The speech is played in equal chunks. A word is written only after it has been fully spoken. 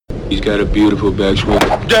He's got a beautiful backswing.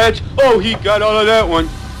 Oh, he got all of that one.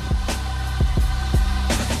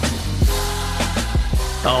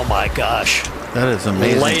 Oh my gosh. That is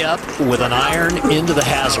amazing. Layup with an iron into the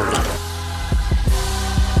hazard.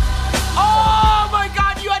 Oh my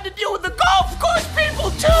God, you had to deal with the golf course people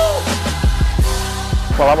too!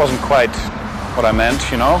 Well, that wasn't quite what I meant,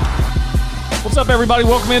 you know. What's up, everybody?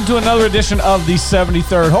 Welcome into another edition of the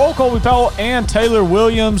 73rd Hole. Colby Powell and Taylor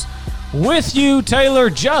Williams with you. Taylor,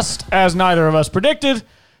 just as neither of us predicted,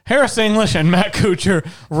 Harris English and Matt Kuchar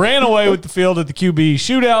ran away with the field at the QB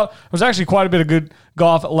shootout. There was actually quite a bit of good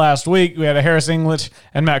golf last week. We had a Harris English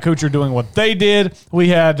and Matt Kuchar doing what they did. We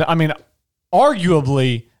had,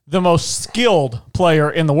 arguably the most skilled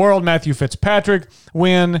player in the world, Matty Fitzpatrick,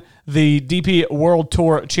 win the DP World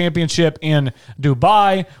Tour Championship in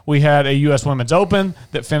Dubai. We had a U.S. Women's Open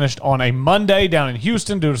that finished on a Monday down in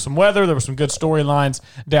Houston due to some weather. There were some good storylines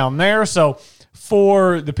down there. So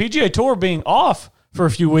for the PGA Tour being off for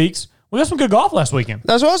a few weeks, we got some good golf last weekend.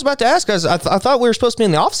 That's what I was about to ask, because I thought we were supposed to be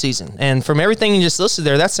in the off-season. And from everything you just listed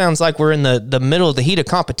there, that sounds like we're in the middle of the heat of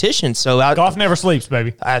competition. So golf never sleeps,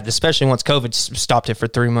 baby. Especially once COVID stopped it for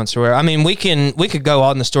 3 months. Or we could go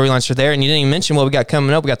on the storylines for there. And you didn't even mention what we got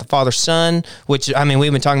coming up. We got the father-son, which,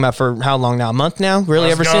 we've been talking about for how long now? A month now?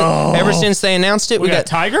 Really? Ever since they announced it? We got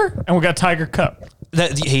Tiger, and we got Tiger Cup.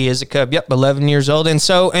 He is a Cub. Yep, 11 years old. And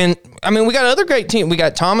we got other great team. We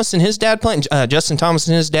got Thomas and his dad playing. Justin Thomas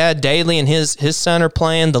and his dad. Daly and his son are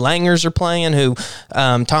playing. The Langers are playing.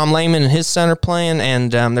 Tom Lehman and his son are playing.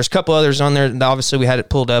 And there's a couple others on there that obviously we had it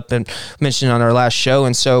pulled up and mentioned on our last show.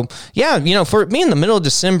 And so, for being in the middle of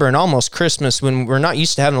December and almost Christmas when we're not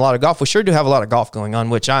used to having a lot of golf, we sure do have a lot of golf going on,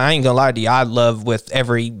 which I ain't going to lie to you, I love with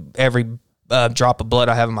every drop of blood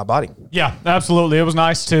I have in my body. Yeah, absolutely. It was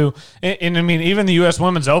nice too. And even the U.S.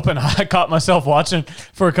 Women's Open, I caught myself watching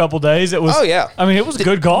for a couple days. It was, it was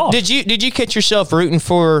good golf. Did you catch yourself rooting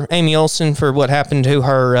for Amy Olsen for what happened to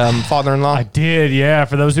her father-in-law? I did, yeah.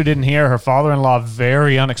 For those who didn't hear, her father-in-law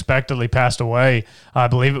very unexpectedly passed away. I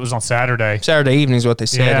believe it was on Saturday. Saturday evening is what they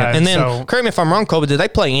said. Yeah, and then, correct me if I'm wrong, Colby, did they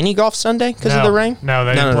play any golf Sunday because of the rain? No,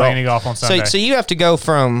 they didn't play any golf on Sunday. So you have to go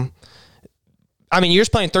from... you're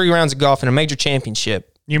just playing 3 rounds of golf in a major championship.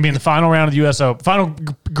 You mean the final round of the U.S. Open, final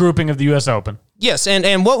grouping of the U.S. Open. Yes,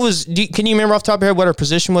 and what was? Can you remember off the top of your head what her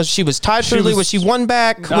position was? She was tied for the lead. Was she one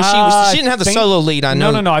back? She didn't have the solo lead. I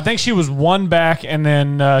know. No. I think she was one back, and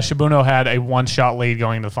then Shibuno had a one-shot lead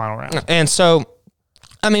going into the final round. And so,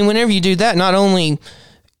 whenever you do that, not only.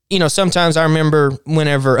 Sometimes I remember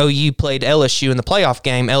whenever OU played LSU in the playoff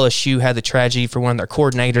game, LSU had the tragedy for one of their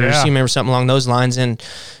coordinators. Yeah. You remember something along those lines. And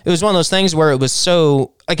it was one of those things where it was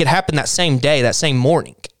so, it happened that same day, that same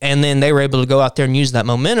morning. And then they were able to go out there and use that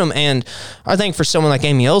momentum. And I think for someone like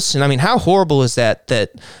Amy Olsen, how horrible is that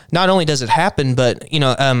not only does it happen, but,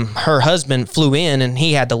 her husband flew in and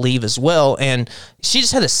he had to leave as well. And she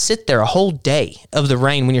just had to sit there a whole day of the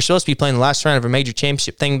rain when you're supposed to be playing the last round of a major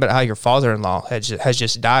championship, thinking about how your father-in-law has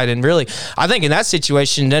just died. And really, I think in that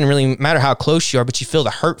situation, it doesn't really matter how close you are, but you feel the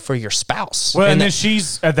hurt for your spouse. Well, and then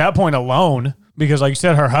she's at that point alone. Because, like you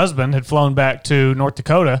said, her husband had flown back to North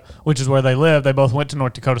Dakota, which is where they live. They both went to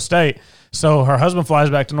North Dakota State. So her husband flies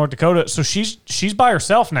back to North Dakota. So she's by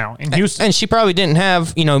herself now in Houston. And she probably didn't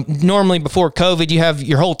have, normally before COVID, you have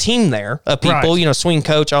your whole team there of people, right. Swing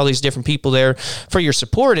coach, all these different people there for your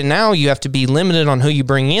support. And now you have to be limited on who you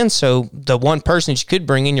bring in. So the one person that you could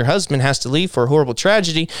bring in, your husband, has to leave for a horrible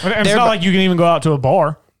tragedy. And it's not like you can even go out to a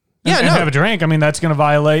bar. And have a drink. That's going to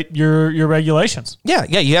violate your regulations. Yeah,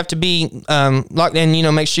 you have to be locked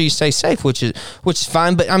in. Make sure you stay safe, which is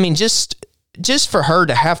fine. But just for her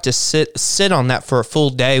to have to sit on that for a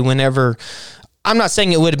full day, whenever. I'm not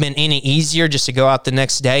saying it would have been any easier just to go out the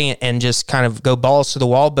next day and just kind of go balls to the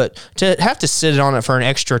wall, but to have to sit on it for an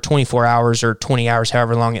extra 24 hours or 20 hours,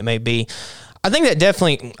 however long it may be. I think that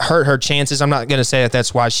definitely hurt her chances. I'm not going to say that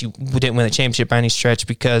that's why she didn't win the championship by any stretch,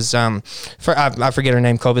 because I forget her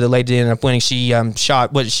name, Colby. The lady ended up winning. She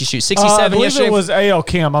shot, what did she shoot, 67 I believe yesterday? It was A.L.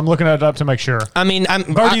 Kim. I'm looking it up to make sure.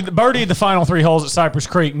 Birdie the final 3 holes at Cypress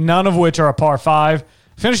Creek, none of which are a par 5.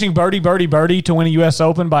 Finishing birdie to win a U.S.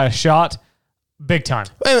 Open by a shot. Big time.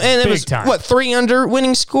 And it Big was, time. 3 under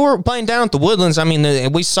winning score playing down at the Woodlands.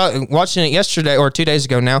 We saw, watching it yesterday or 2 days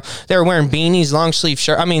ago now, they were wearing beanies, long sleeve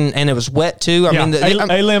shirt. And it was wet too.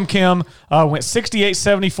 A.L. Kim went 68,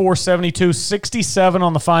 74, 72, 67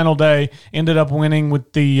 on the final day, ended up winning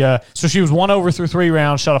with the, so she was 1 over through 3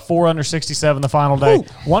 rounds, shot a 4 under 67 the final day,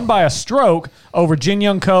 won by a stroke over Jin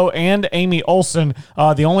Young Ko and Amy Olsen,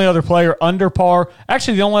 the only other player under par,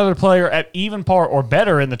 actually the only other player at even par or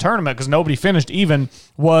better in the tournament, because nobody finished even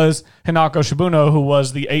was Hinako Shibuno, who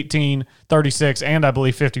was the 18, 36, and I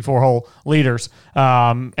believe 54-hole leaders.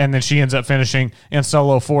 And then she ends up finishing in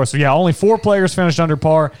solo fourth. So, yeah, only 4 players finished under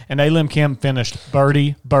par, and Alim Kim finished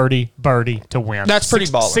birdie to win. That's pretty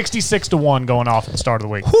baller. 66-1 going off at the start of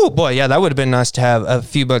the week. Oh, boy, yeah, that would have been nice to have a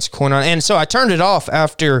few bucks coin on. And so I turned it off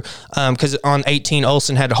after, because on 18,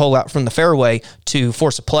 Olsen had to hole out from the fairway to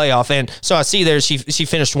force a playoff. And so I see there she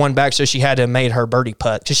finished one back, so she had to have made her birdie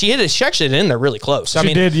putt. Because she actually hit it in there really close.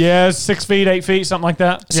 She did, yeah, 6 feet, 8 feet, something like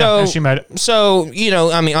that. So, and she made it. So,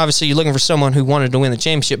 obviously you're looking for someone who wanted to win the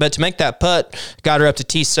championship, but to make that putt got her up to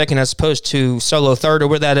T second as opposed to solo third, or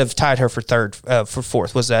would that have tied her for third, for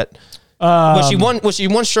fourth? Was that... was she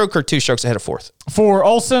one stroke or 2 strokes ahead of fourth? For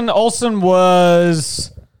Olsen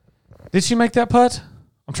was... Did she make that putt?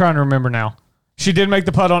 I'm trying to remember now. She did make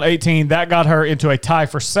the putt on 18. That got her into a tie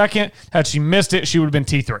for second. Had she missed it, she would have been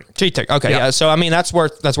T3. T3. Okay, yeah. So that's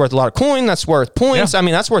worth a lot of coin. That's worth points. Yeah.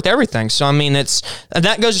 That's worth everything. So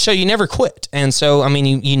that goes to show you never quit. And so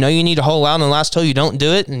you need to hole out on the last hole. You don't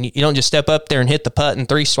do it, and you don't just step up there and hit the putt and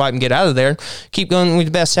 3 swipe and get out of there. Keep going with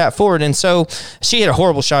the best hat forward. And so she hit a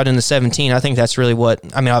horrible shot in the 17. I think that's really what.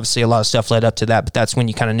 Obviously a lot of stuff led up to that, but that's when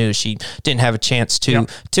you kind of knew she didn't have a chance to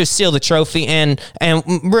seal the trophy. And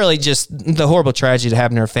really just the horrible tragedy to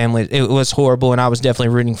happen to her family. It was horrible, and I was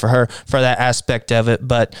definitely rooting for her for that aspect of it.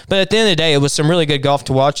 But at the end of the day, it was some really good golf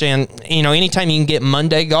to watch. And anytime you can get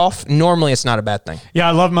Monday golf, normally it's not a bad thing. Yeah,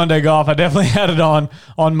 I love Monday golf. I definitely had it on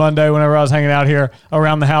Monday whenever I was hanging out here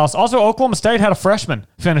around the house. Also, Oklahoma State had a freshman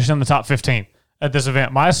finish in the top 15 at this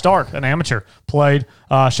event. Maya Stark, an amateur, played,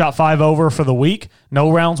 shot 5 over for the week. No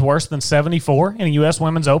rounds worse than 74 in a U.S.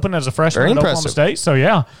 Women's Open as a freshman at Oklahoma State. So,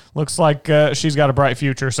 yeah, looks like she's got a bright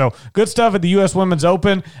future. So, good stuff at the U.S. Women's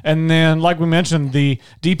Open. And then, like we mentioned, the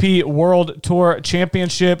DP World Tour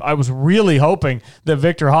Championship. I was really hoping that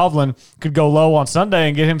Victor Hovland could go low on Sunday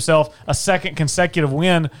and get himself a second consecutive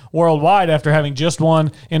win worldwide after having just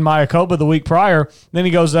won in Mayakoba the week prior. Then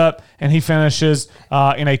he goes up and he finishes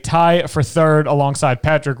in a tie for third alongside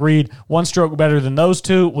Patrick Reed. 1 stroke better than those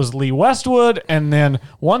two was Lee Westwood, and then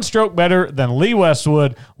 1 stroke better than Lee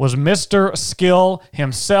Westwood was Mr. Skill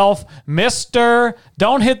himself. Mr.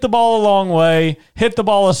 Don't hit the ball a long way, hit the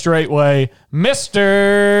ball a straight way,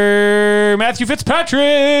 Mr. Matthew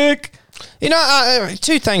Fitzpatrick.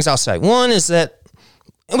 2 things I'll say. One is that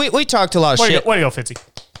we talked a lot of shit. Way to go, Fitzy.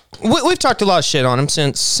 We've talked a lot of shit on him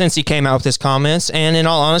since he came out with his comments, and in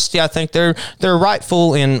all honesty, I think they're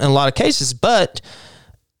rightful in a lot of cases. But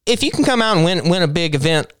if you can come out and win a big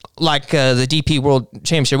event like the DP World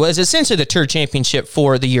Championship, was essentially the Tour Championship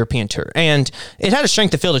for the European Tour, and it had a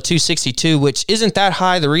strength of field of 262, which isn't that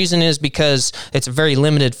high. The reason is because it's a very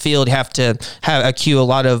limited field. You have to accrue a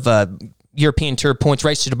lot of European Tour points,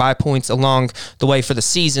 race to Dubai points along the way for the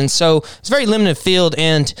season. So it's a very limited field,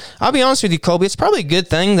 and I'll be honest with you, Colby, it's probably a good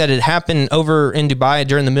thing that it happened over in Dubai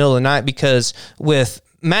during the middle of the night, because with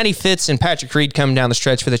Matty Fitz and Patrick Reed coming down the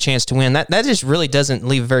stretch for the chance to win, that just really doesn't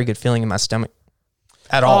leave a very good feeling in my stomach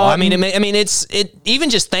at all. It's even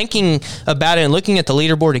just thinking about it and looking at the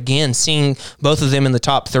leaderboard again, seeing both of them in the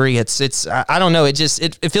top 3. It's I don't know.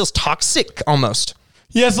 It feels toxic almost.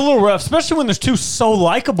 Yeah, it's a little rough, especially when there's 2 so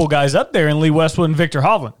likable guys up there in Lee Westwood and Victor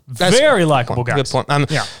Hovland. Very likable guys. Good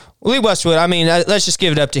point. Lee Westwood, let's just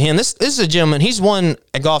give it up to him. This is a gentleman. He's won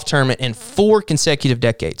a golf tournament in 4 consecutive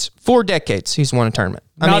decades. 4 decades he's won a tournament.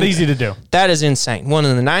 Not easy to do. That is insane. Won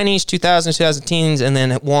in the 90s, 2000s, 2010s, and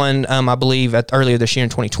then won, I believe, earlier this year in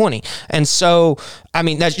 2020. And so,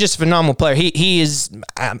 that's just a phenomenal player. He is,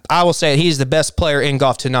 I will say, he is the best player in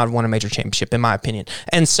golf to not have won a major championship, in my opinion.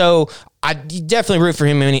 And so, I definitely root for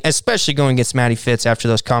him, especially going against Matty Fitz after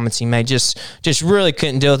those comments he made. Just really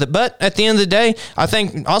couldn't deal with it. But at the end of the day, I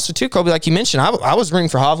think also too, Colby, like you mentioned, I was rooting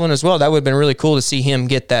for Hovland as well. That would have been really cool to see him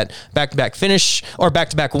get that back-to-back finish or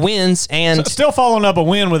back-to-back wins. And still following up a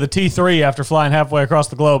win with a T3 after flying halfway across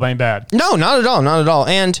the globe ain't bad. No, not at all.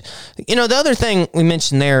 And the other thing we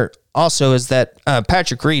mentioned there also is that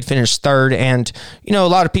Patrick Reed finished third, and a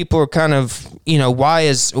lot of people are kind of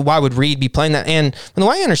why would Reed be playing that? And from the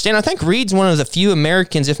way I understand, I think Reed's one of the few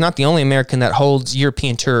Americans, if not the only American, that holds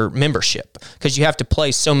European Tour membership, because you have to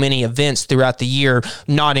play so many events throughout the year,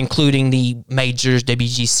 not including the majors,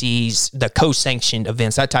 WGCs, the co-sanctioned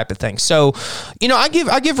events, that type of thing. So, I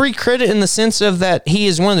give Reed credit in the sense of that he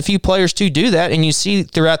is one of the few players to do that, and you see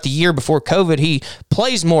throughout the year before COVID, he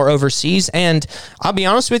plays more overseas, and I'll be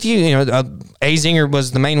honest with you, Azinger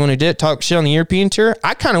was the main one who did talk shit on the European tour.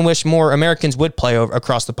 I kind of wish more Americans would play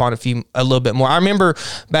across the pond a little bit more. I remember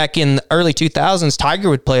back in the early 2000s, Tiger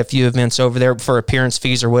would play a few events over there for appearance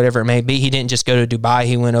fees or whatever it may be. He didn't just go to Dubai.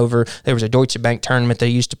 He went over. There was a Deutsche Bank tournament they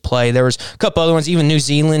used to play. There was a couple other ones, even New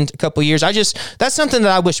Zealand a couple years. That's something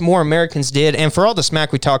that I wish more Americans did. And for all the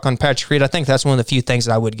smack we talk on Patrick Reed, I think that's one of the few things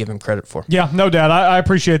that I would give him credit for. Yeah, no doubt. I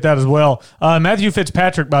appreciate that as well. Matthew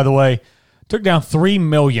Fitzpatrick, by the way, took down $3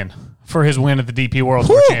 million for his win at the DP World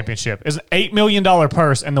Tour Championship. It's an $8 million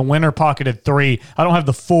purse, and the winner pocketed $3 million. I don't have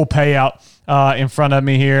the full payout in front of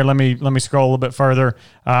me here. Let me scroll a little bit further.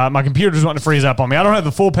 My computer's wanting to freeze up on me. I don't have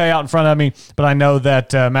the full payout in front of me, but I know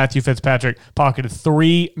that Matthew Fitzpatrick pocketed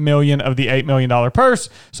 $3 million of the $8 million purse.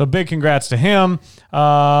 So big congrats to him.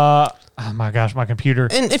 Oh my gosh, my computer!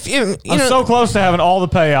 And if I'm so close to having all the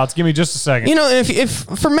payouts. Give me just a second. If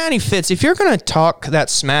for Matty Fitz, if you're going to talk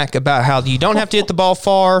that smack about how you don't have to hit the ball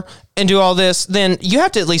far and do all this, then you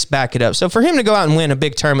have to at least back it up. So for him to go out and win a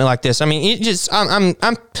big tournament like this, I mean, I'm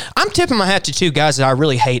tipping my hat to two guys that I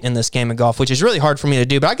really hate in this game of golf, which is really hard for me to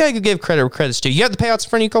do. But I got to give credit where credit's due. You have the payouts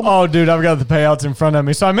in front of you, Cole? Oh, dude, I've got the payouts in front of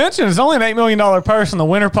me. So I mentioned it's only an $8 million purse, and the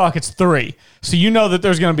winner pocket's $3 million. So you know that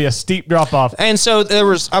there's going to be a steep drop off. And so there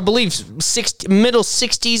was, I believe, middle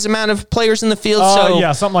 60s amount of players in the field.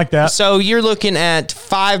 Yeah, something like that. So you're looking at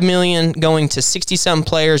 $5 million going to 60-something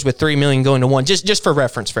players with $3 million going to one, just for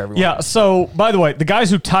reference for everyone. Yeah, so by the way, the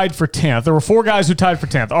guys who tied for 10th, there were 4 guys who tied for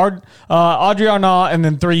 10th. Audrey Arnaud, and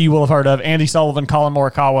then 3 you will have heard of, Andy Sullivan, Colin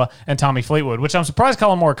Morikawa, and Tommy Fleetwood, which I'm surprised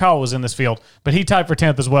Colin Morikawa was in this field, but he tied for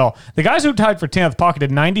 10th as well. The guys who tied for 10th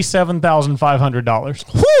pocketed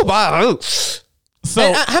 $97,500. Whew, wow.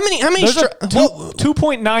 So how many there's a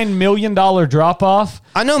 $2.9 million drop off.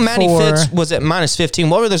 I know Matty Fitz was at minus 15.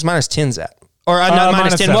 What were those minus 10s at? Or not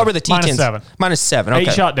minus 10. -7. What were the T10s? -7. -7. Okay.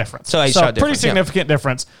 8-shot difference. So 8-shot difference. Pretty significant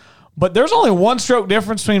difference. But there's only one stroke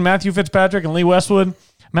difference between Matthew Fitzpatrick and Lee Westwood.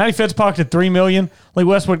 Matty Fitz pocketed $3 million. Lee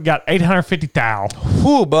Westwood got $850,000.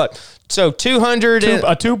 Whew, but so 200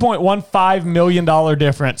 a $2.15 million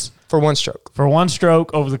difference for one stroke. For one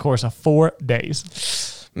stroke over the course of 4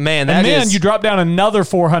 days. Man, and then you drop down another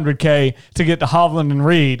 $400K to get to Hovland and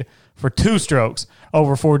Reed for 2 strokes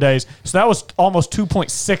over 4 days. So that was almost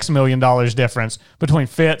 $2.6 million difference between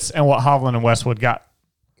Fitz and what Hovland and Westwood got.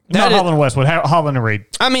 Hovland and Westwood, Hovland and Reed.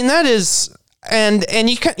 I mean, that is... And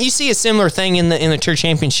you see a similar thing in the Tour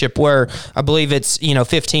Championship where I believe it's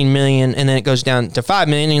 15 million and then it goes down to 5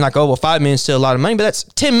 million and you're like, oh well, 5 million is still a lot of money, but that's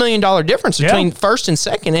 $10 million difference between first and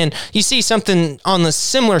second. And you see something on the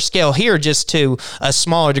similar scale here, just to a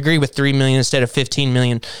smaller degree with 3 million instead of 15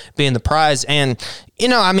 million being the prize. And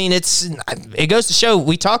I mean, it goes to show,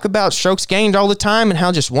 we talk about strokes gained all the time and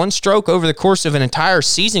how just one stroke over the course of an entire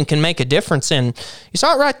season can make a difference. And you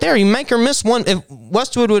saw it right there. You make or miss one. If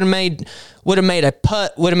Westwood would have made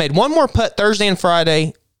one more putt Thursday and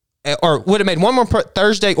Friday, or would have made one more putt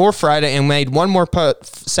Thursday or Friday and made one more putt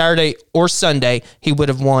Saturday or Sunday, he would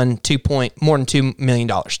have won more than $2 million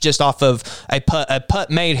just off of a putt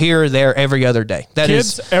made here or there every other day.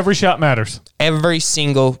 Every shot matters. Every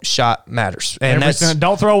single shot matters. And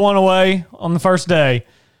don't throw one away on the first day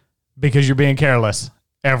because you're being careless.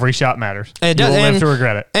 Every shot matters. You will live to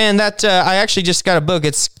regret it. And that I actually just got a book.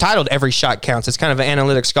 It's titled "Every Shot Counts." It's kind of an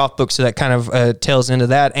analytics golf book, so that kind of tails into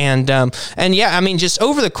that. And yeah, I mean, just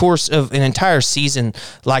over the course of an entire season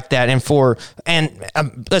like that,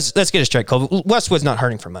 let's get it straight, Cole. Westwood's not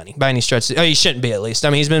hurting for money by any stretch. He shouldn't be, at least.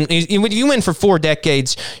 I mean, when you win for 4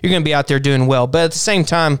 decades, you're going to be out there doing well. But at the same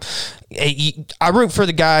time, I root for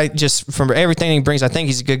the guy just from everything he brings. I think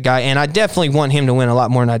he's a good guy, and I definitely want him to win a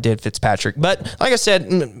lot more than I did Fitzpatrick. But like I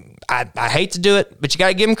said, I hate to do it, but you got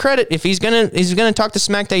to give him credit. If he's gonna talk the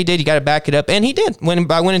smack that he did, you got to back it up, and he did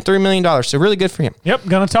by winning $3 million. So really good for him. Yep,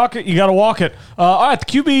 gonna talk it. You got to walk it. All right, the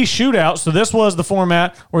QB shootout. So this was the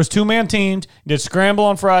format where it's 2-man teamed. You did scramble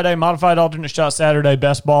on Friday, modified alternate shot Saturday,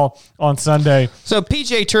 best ball on Sunday. So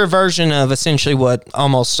PGA Tour version of essentially what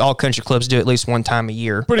almost all country clubs do at least one time a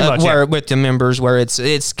year. Pretty much, with the members, where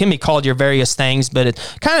it's can be called your various things, but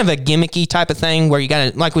it's kind of a gimmicky type of thing where you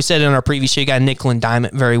got to, like we said in our previous show, you got to nickel and dime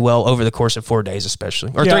it very well over the course of 4 days,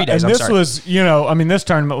 especially, or 3 days. And this was, this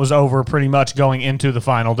tournament was over pretty much going into the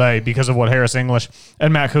final day because of what Harris English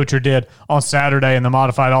and Matt Kuchar did on Saturday in the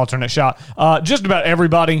modified alternate shot. Just about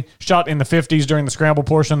everybody shot in the 50s during the scramble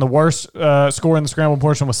portion. The worst score in the scramble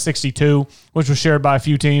portion was 62, which was shared by a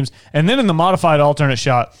few teams. And then in the modified alternate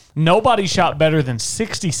shot, nobody shot better than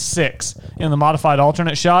 66 in the modified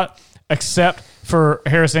alternate shot, except for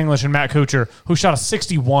Harris English and Matt Kuchar, who shot a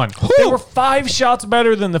 61. They were 5 shots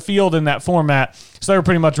better than the field in that format, so they were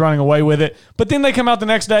pretty much running away with it. But then they come out the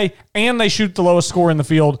next day, and they shoot the lowest score in the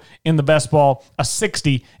field in the best ball, a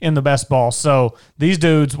 60 in the best ball. So these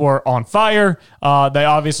dudes were on fire. They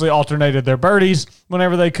obviously alternated their birdies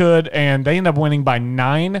whenever they could, and they end up winning by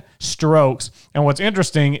 9 strokes. And what's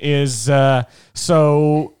interesting is, there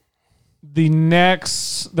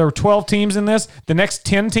were 12 teams in this. The next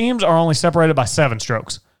 10 teams are only separated by 7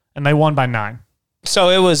 strokes, and they won by 9. So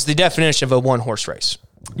it was the definition of a one-horse race.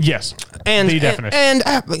 Yes, and the definition. And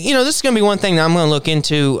this is going to be one thing that I'm going to look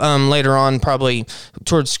into later on, probably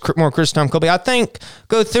towards more Chris Tom Colby. I think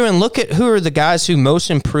go through and look at who are the guys who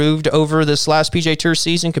most improved over this last PGA Tour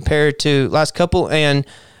season compared to last couple, and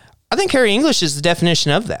I think Harry English is the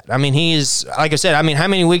definition of that. I mean, he is, like I said, how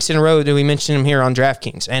many weeks in a row do we mention him here on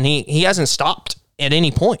DraftKings? And he hasn't stopped at any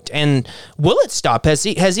point. And will it stop? Has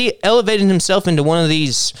he elevated himself into one of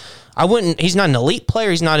these? He's not an elite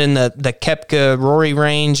player. He's not in the Koepka, Rory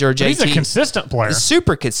range or JT. He's a consistent player. He's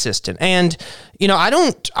super consistent. And,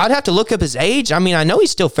 I'd have to look up his age. I mean, I know he's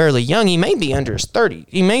still fairly young. He may be under his 30.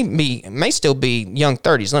 He may still be young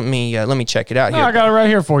 30s. Let me check it out here. I got it right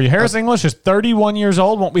here for you. Harris English is 31 years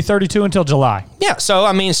old, won't be 32 until July. Yeah, so,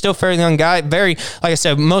 I mean, still fairly young guy. Very, like I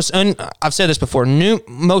said, I've said this before,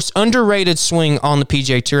 most underrated swing on the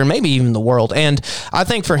PGA Tour, and maybe even the world. And I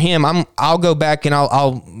think for him, I'll go back and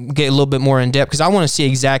I'll get a little bit more in depth because I want to see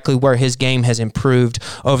exactly where his game has improved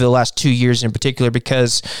over the last 2 years in particular,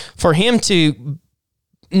 because for him to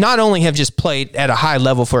not only have just played at a high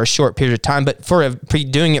level for a short period of time, but for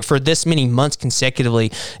doing it for this many months consecutively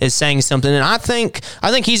is saying something. And I think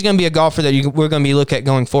he's going to be a golfer that we're going to be looking at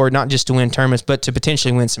going forward, not just to win tournaments, but to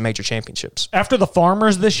potentially win some major championships. After the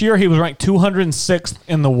Farmers this year, he was ranked 206th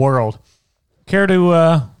in the world. Care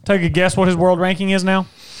to take a guess what his world ranking is now?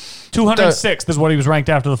 206th is what he was ranked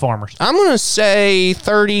after the Farmers. I'm going to say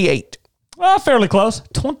 38. Well, fairly close.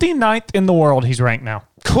 29th in the world he's ranked now.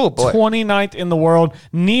 Cool, boy. 29th in the world,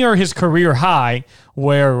 near his career high,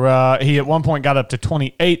 where he at one point got up to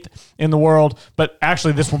 28th in the world. But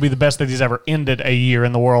actually, this will be the best that he's ever ended a year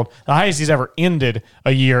in the world. The highest he's ever ended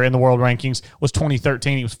a year in the world rankings was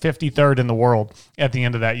 2013. He was 53rd in the world at the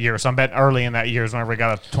end of that year. So I'm betting early in that year is whenever he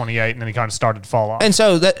got up to 28, and then he kind of started to fall off. And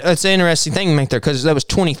so that's an interesting thing to make there, because that was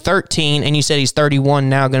 2013, and you said he's 31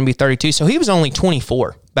 now, going to be 32. So he was only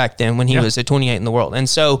 24 back then when he was at 28 in the world. And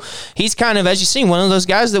so he's kind of, as you see, one of those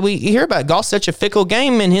guys that we hear about. Golf's such a fickle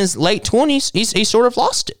game. In his late 20s, he sort of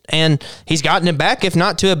lost it. And he's gotten it back, if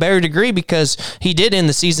not to a better degree, because he did end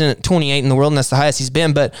the season at 28 in the world, and that's the highest he's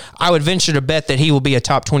been. But I would venture to bet that he will be a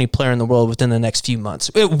top 20 player in the world within the next few months,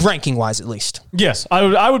 ranking-wise at least. Yes,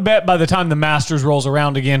 I would bet by the time the Masters rolls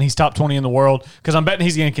around again, he's top 20 in the world, because I'm betting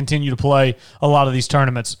he's going to continue to play a lot of these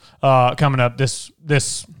tournaments coming up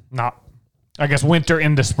winter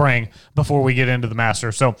into spring before we get into the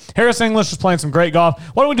Masters. So Harris English is playing some great golf.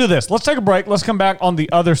 Why don't we do this? Let's take a break. Let's come back on the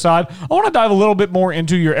other side. I want to dive a little bit more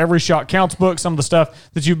into your Every Shot Counts book, some of the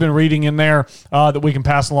stuff that you've been reading in there that we can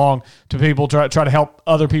pass along to people, try to help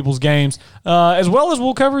other people's games, as well as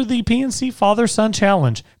we'll cover the PNC Father-Son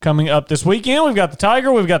Challenge coming up this weekend. We've got the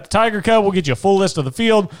Tiger. We've got the Tiger Cup. We'll get you a full list of the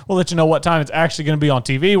field. We'll let you know what time it's actually going to be on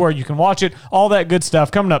TV, where you can watch it, all that good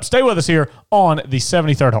stuff coming up. Stay with us here on the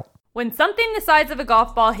 73rd hole. When something the size of a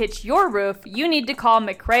golf ball hits your roof, you need to call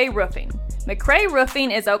McRae Roofing. McRae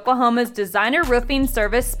Roofing is Oklahoma's designer roofing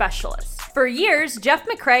service specialist. For years, Jeff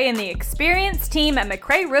McRae and the experienced team at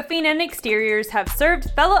McRae Roofing and Exteriors have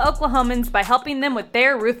served fellow Oklahomans by helping them with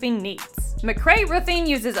their roofing needs. McRae Roofing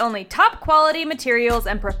uses only top quality materials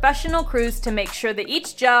and professional crews to make sure that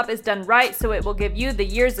each job is done right, so it will give you the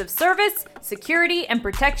years of service, security, and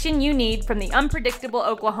protection you need from the unpredictable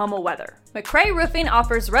Oklahoma weather. McRae Roofing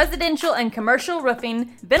offers residential and commercial roofing,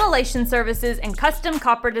 ventilation services, and custom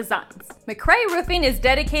copper designs. McRae Roofing is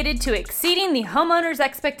dedicated to exceeding the homeowner's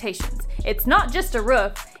expectations. It's not just a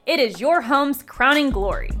roof, it is your home's crowning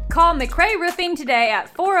glory. Call McRae Roofing today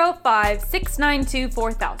at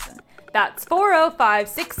 405-692-4000. That's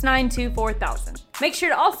 405-692-4000. Make sure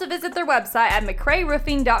to also visit their website at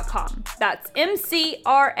mcrayroofing.com. That's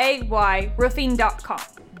MCRAY roofing.com.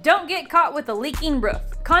 Don't get caught with a leaking roof.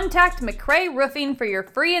 Contact McRae Roofing for your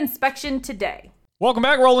free inspection today. Welcome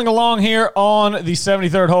back. Rolling along here on the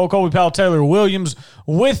 73rd hole. Colby Powell, Taylor Williams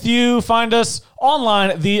with you. Find us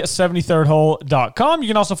online at the73rdhole.com. You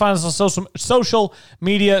can also find us on social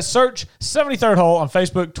media. Search 73rd Hole on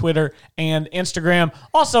Facebook, Twitter, and Instagram.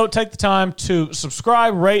 Also, take the time to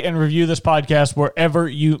subscribe, rate, and review this podcast wherever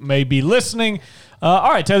you may be listening.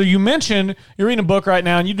 All right, Taylor, you mentioned you're reading a book right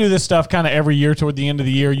now, and you do this stuff kind of every year toward the end of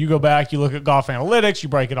the year. You go back, you look at golf analytics, you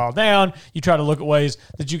break it all down, you try to look at ways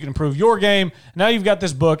that you can improve your game. Now you've got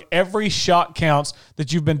this book, Every Shot Counts,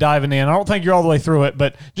 that you've been diving in. I don't think you're all the way through it,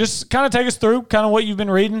 but just kind of take us through kind of what you've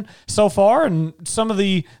been reading so far and some of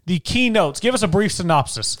the key notes. Give us a brief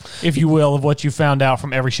synopsis, if you will, of what you found out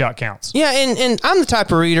from Every Shot Counts. Yeah, and I'm the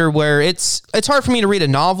type of reader where it's hard for me to read a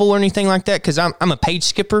novel or anything like that because I'm a page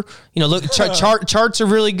skipper. Look, charts are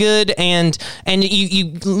really good, and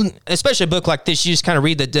you especially a book like this, you just kind of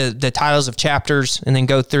read the titles of chapters and then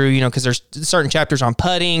go through, because there's certain chapters on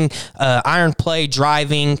putting, iron play,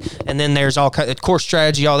 driving, and then there's all kind of course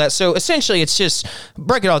strategy, all that. So essentially, it's just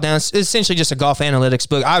break it all down. It's essentially just a golf analytics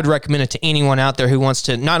book. I would recommend it to anyone out there who wants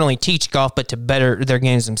to not only teach golf but to better their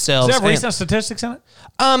games themselves. Does it have recent statistics in it?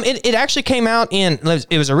 It actually came out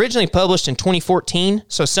it was originally published in 2014,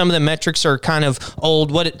 so some of the metrics are kind of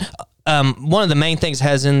old. One of the main things it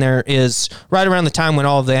has in there is right around the time when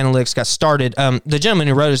all of the analytics got started. The gentleman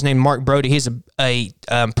who wrote it is named Mark Brody. He's a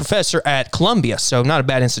professor at Columbia, so not a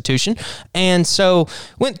bad institution. And so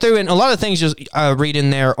went through, and a lot of things you read in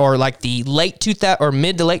there are like the late 2000 or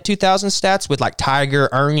mid to late 2000 stats with like Tiger,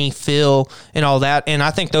 Ernie, Phil, and all that. And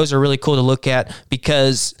I think those are really cool to look at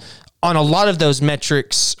because on a lot of those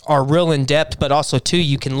metrics are real in depth, but also too,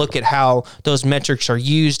 you can look at how those metrics are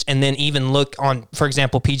used and then even look on, for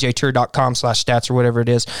example, pjtour.com/stats or whatever it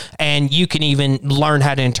is. And you can even learn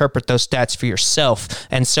how to interpret those stats for yourself.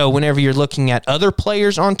 And so whenever you're looking at other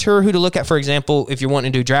players on tour, who to look at, for example, if you're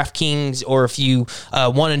wanting to do DraftKings or if you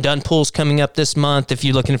one and done pools coming up this month, if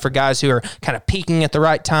you're looking for guys who are kind of peaking at the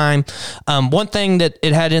right time. One thing that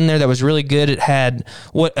it had in there that was really good, it had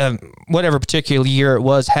whatever particular year it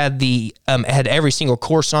was, it had every single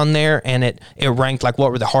course on there, and it ranked like what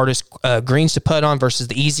were the hardest greens to putt on versus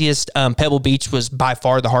the easiest. Pebble Beach was by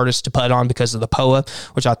far the hardest to putt on because of the POA,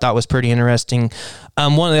 which I thought was pretty interesting.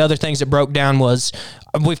 One of the other things that broke down was,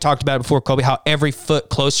 we've talked about it before, Colby, how every foot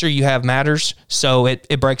closer you have matters. So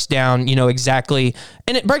it breaks down, exactly,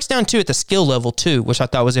 and it breaks down too at the skill level too, which I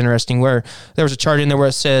thought was interesting, where there was a chart in there where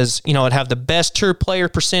it says, it'd have the best tour player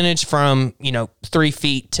percentage from, 3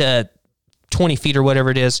 feet to 20 feet or whatever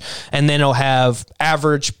it is. And then it'll have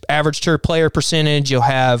average tour player percentage. You'll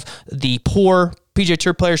have the poor PGA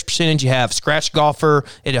Tour players percentage. You have scratch golfer.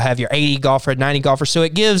 It'll have your 80 golfer, 90 golfer. So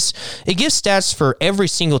it gives stats for every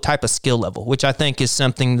single type of skill level, which I think is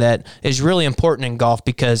something that is really important in golf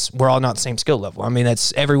because we're all not the same skill level. I mean,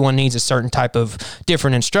 everyone needs a certain type of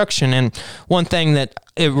different instruction. And one thing that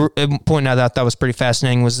it pointed out that I thought was pretty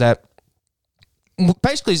fascinating was that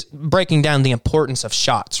basically breaking down the importance of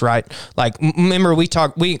shots, right? Like, remember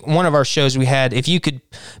one of our shows we had, if you could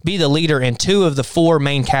be the leader in 2 of the 4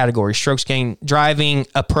 main categories, strokes gained, driving,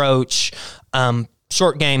 approach,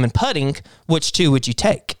 short game, and putting, which 2 would you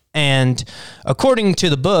take? And according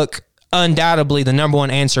to the book, undoubtedly the number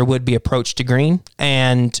one answer would be approach to green,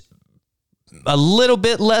 and a little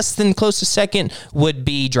bit less than close to second would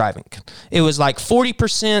be driving. It was like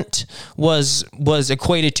 40% was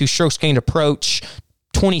equated to strokes gained approach.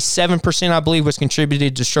 27%, I believe, was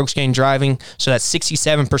contributed to strokes gained driving. So that's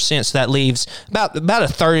 67%. So that leaves about a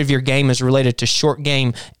third of your game is related to short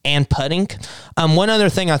game and putting. One other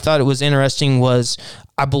thing I thought it was interesting was,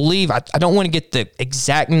 I believe, I don't want to get the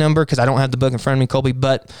exact number because I don't have the book in front of me, Colby,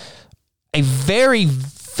 but a very,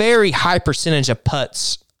 very high percentage of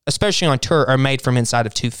putts, especially on tour, are made from inside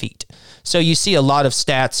of 2 feet. So you see a lot of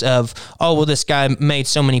stats of, this guy made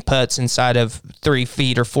so many putts inside of 3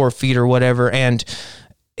 feet or 4 feet or whatever. And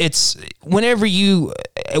it's whenever you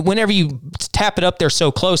tap it up there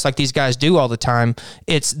so close like these guys do all the time,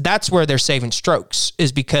 that's where they're saving strokes,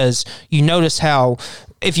 is because you notice how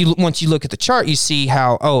once you look at the chart, you see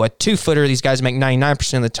how, a 2-footer, these guys make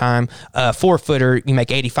 99% of the time. A 4-footer, you make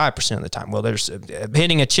 85% of the time. Well, there's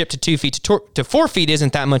hitting a chip to 2 feet to 4 feet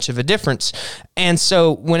isn't that much of a difference. And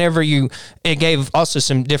so it gave also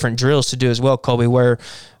some different drills to do as well, Colby, where,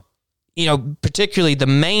 particularly the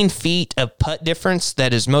main feet of putt difference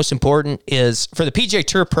that is most important is, for the PGA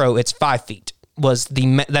Tour Pro, it's 5 feet.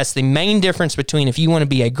 That's the main difference between if you want to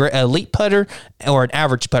be a great elite putter or an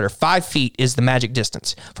average putter. 5 feet is the magic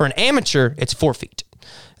distance. For an amateur, it's 4 feet.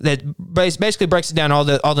 That basically breaks it down, all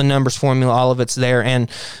the numbers formula, all of it's there, and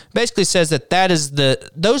basically says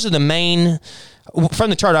those are the main, from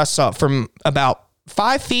the chart I saw, from about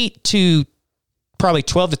 5 feet to probably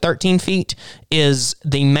 12 to 13 feet is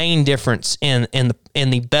the main difference in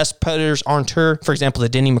the best putters on tour. For example, the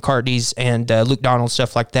Denny McCarthy's and Luke Donald,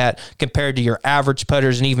 stuff like that, compared to your average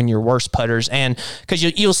putters and even your worst putters. And because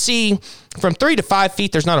you'll see from 3 to 5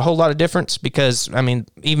 feet, there's not a whole lot of difference because, I mean,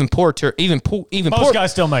 most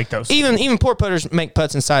guys still make those. Even poor putters make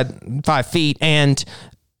putts inside 5 feet, and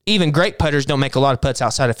even great putters don't make a lot of putts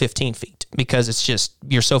outside of 15 feet because it's just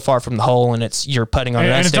you're so far from the hole and you're putting on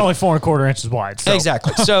and it's only 4 1/4 inches wide. So.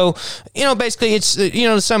 Exactly. So basically, it's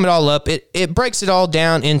to sum it all up, it breaks it all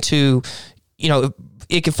down into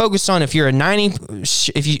it can focus on if you're a 90,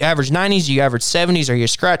 if you average 90s, you average 70s, are you a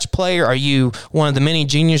scratch player? Are you one of the many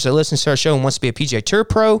juniors that listens to our show and wants to be a PGA Tour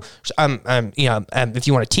pro? If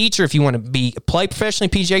you want to teach or if you want to play professionally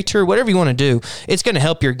PGA Tour, whatever you want to do, it's going to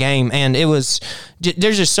help your game. And there's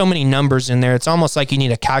just so many numbers in there. It's almost like you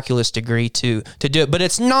need a calculus degree to do it, but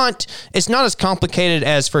it's not as complicated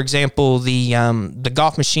as, for example, the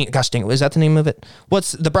golf machine. Gosh dang it, is that the name of it?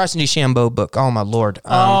 What's the Bryson DeChambeau book? Oh my Lord.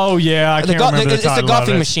 I can't remember the title. It's the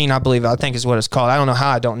golfing machine, I think is what it's called. I don't know how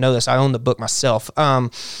I don't know this. I own the book myself.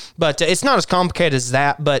 But it's not as complicated as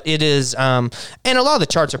that, but it is, and a lot of the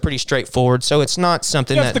charts are pretty straightforward, so it's not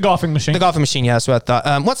something it's the golfing machine. The golfing machine, yeah, that's what I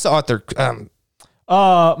thought. What's the author?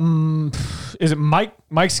 Is it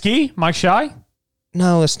Mike Ski? Mike Shy?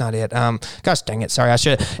 No, that's not it. Gosh dang it. Sorry. I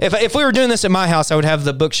should, if we were doing this at my house, I would have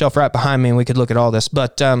the bookshelf right behind me and we could look at all this,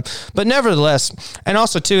 but nevertheless, and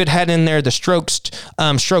also too, it had in there the strokes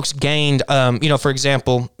gained, for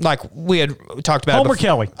example, like we had talked about Homer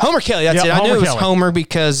Kelly. That's it. I knew it was Homer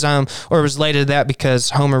because, or it was related to that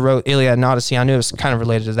because Homer wrote Iliad and Odyssey. I knew it was kind of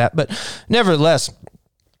related to that, but nevertheless,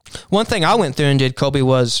 one thing I went through and did, Colby,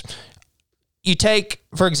 was you take,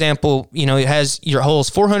 for example, it has your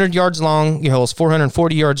hole's 400 yards long, your hole's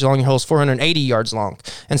 440 yards long, your hole's 480 yards long.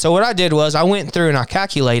 And so what I did was I went through and I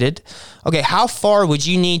calculated, okay, how far would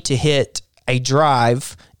you need to hit a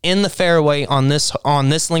drive in the fairway on this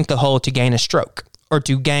length of hole to gain a stroke or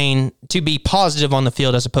to be positive on the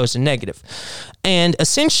field as opposed to negative. And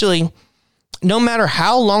essentially, no matter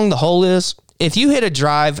how long the hole is, if you hit a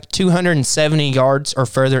drive 270 yards or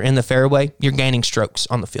further in the fairway, you're gaining strokes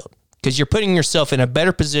on the field, because you're putting yourself in a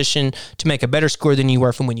better position to make a better score than you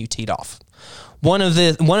were from when you teed off. One of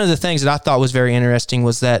the things that I thought was very interesting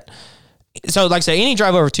was that, so like I say, any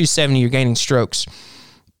drive over 270, you're gaining strokes.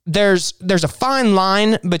 There's a fine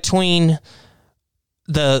line between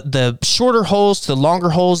the shorter holes to the longer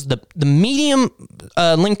holes. The medium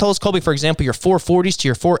length holes, Colby, for example, your 440s to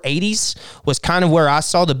your 480s was kind of where I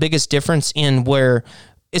saw the biggest difference in where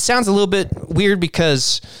it sounds a little bit weird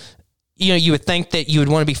because you would think that you would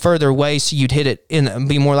want to be further away so you'd hit it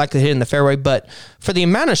be more likely to hit in the fairway. But for the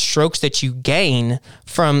amount of strokes that you gain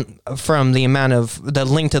from the amount of the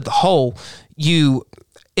length of the hole,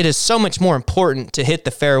 it is so much more important to hit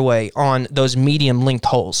the fairway on those medium length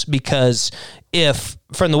holes, because if,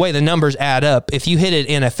 from the way the numbers add up, if you hit it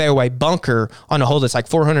in a fairway bunker on a hole that's like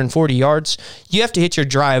 440 yards, you have to hit your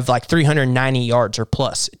drive like 390 yards or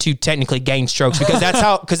plus to technically gain strokes, because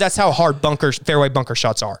that's how hard fairway bunker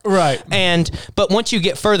shots are. Right. But once you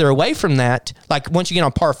get further away from that, like once you get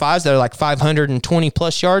on par fives that are like 520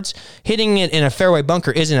 plus yards, hitting it in a fairway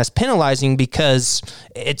bunker isn't as penalizing because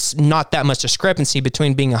it's not that much discrepancy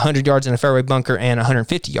between being 100 yards in a fairway bunker and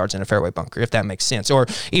 150 yards in a fairway bunker, if that makes sense, or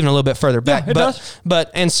even a little bit further back. Yeah,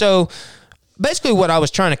 And so basically what I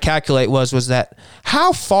was trying to calculate was that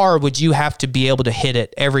how far would you have to be able to hit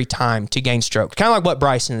it every time to gain stroke? Kind of like what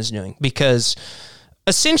Bryson is doing, because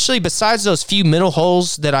essentially besides those few middle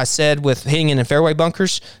holes that I said with hitting it in fairway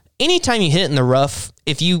bunkers, anytime you hit it in the rough,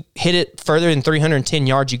 if you hit it further than 310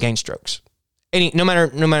 yards, you gain strokes. No matter,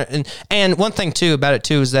 and one thing too about it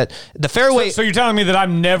too is that the fairway. So you're telling me that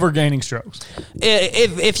I'm never gaining strokes?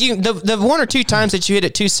 If you the one or two times that you hit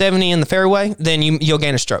at 270 in the fairway, then you'll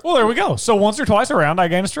gain a stroke. Well, there we go. So once or twice around, I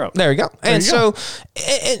gain a stroke. There you go. And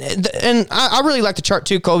I really like the chart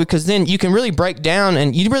too, Cole, because then you can really break down,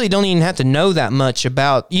 and you really don't even have to know that much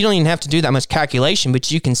about. You don't even have to do that much calculation, but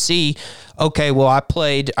you can see. Okay, well, I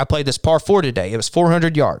played this par 4 today. It was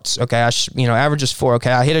 400 yards. Okay, average is 4. Okay,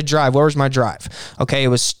 I hit a drive. Where was my drive? Okay, it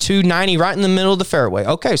was 290 right in the middle of the fairway.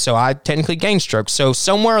 Okay, so I technically gained strokes. So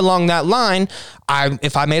somewhere along that line,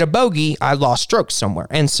 if I made a bogey, I lost strokes somewhere.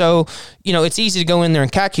 And so, it's easy to go in there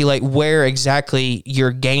and calculate where exactly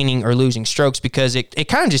you're gaining or losing strokes, because it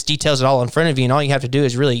kind of just details it all in front of you, and all you have to do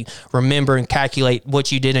is really remember and calculate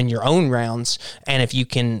what you did in your own rounds, and if you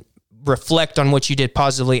can reflect on what you did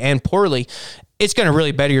positively and poorly, it's going to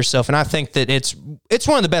really better yourself. And I think that it's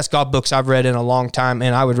one of the best golf books I've read in a long time,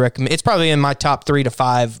 and I would recommend. It's probably in my top 3 to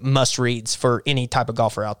 5 must reads for any type of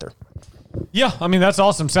golfer out there. Yeah, I mean, that's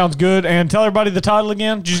awesome. Sounds good. And tell everybody the title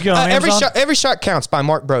again. Did you just get on Amazon? Every shot counts by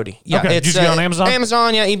Mark Brody. Yeah, okay. Did you get on Amazon?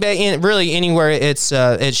 Amazon, yeah, eBay, and really anywhere it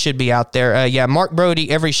should be out there. Yeah, Mark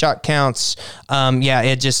Brody, Every Shot Counts.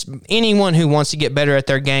 It just anyone who wants to get better at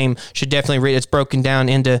their game should definitely read it. It's broken down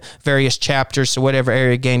into various chapters, so whatever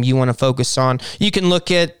area of game you want to focus on. You can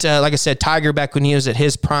look at, like I said, Tiger back when he was at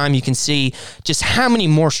his prime. You can see just how many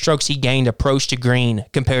more strokes he gained approach to green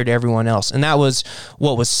compared to everyone else, and that was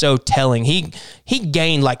what was so telling. He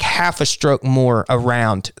gained like half a stroke more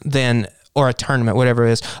around or a tournament, whatever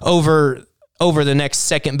it is, over the next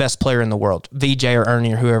second best player in the world, VJ or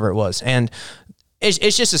Ernie or whoever it was. And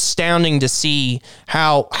it's just astounding to see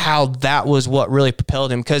how that was what really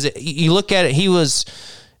propelled him. Because you look at it,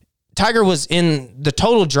 Tiger was in the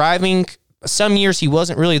total driving. Some years he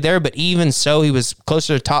wasn't really there, but even so, he was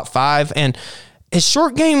closer to top 5. And his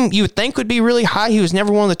short game, you would think, would be really high. He was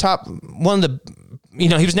never he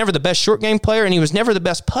was never the best short game player, and he was never the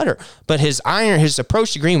best putter, but his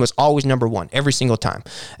approach to green was always number 1 every single time.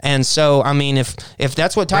 And so, I mean, if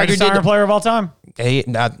that's what Tiger did, iron player of all time.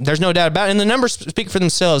 There's no doubt about it. And the numbers speak for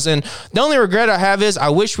themselves. And the only regret I have is I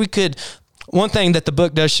wish we could. One thing that the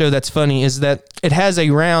book does show that's funny is that it has a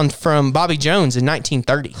round from Bobby Jones in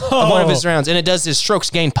 1930, one of his rounds, and it does his strokes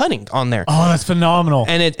gained putting on there. Oh, that's phenomenal.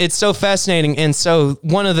 And it's so fascinating. And so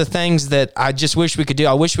one of the things that I just wish we could do,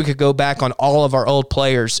 I wish we could go back on all of our old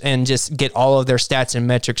players and just get all of their stats and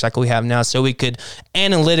metrics like we have now so we could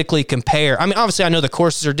analytically compare. I mean, obviously I know the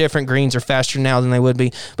courses are different. Greens are faster now than they would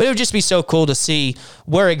be, but it would just be so cool to see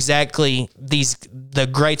where exactly the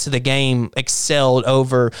greats of the game excelled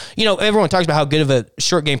over, everyone talks about how good of a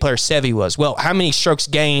short game player Seve was. Well, how many strokes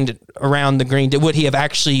gained around the green would he have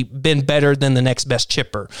actually been better than the next best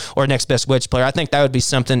chipper or next best wedge player? I think that would be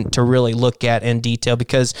something to really look at in detail,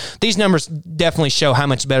 because these numbers definitely show how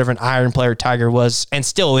much better of an iron player Tiger was and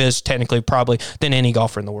still is technically probably than any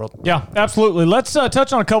golfer in the world. Yeah, absolutely. Let's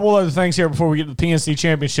touch on a couple other things here before we get to the PNC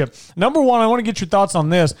Championship. Number one, I want to get your thoughts on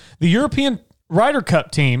this. The European Ryder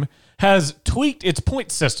Cup team has tweaked its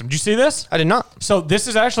point system. Did you see this? I did not. So this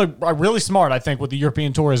is actually really smart, I think, what the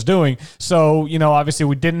European Tour is doing. So, obviously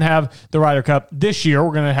we didn't have the Ryder Cup this year.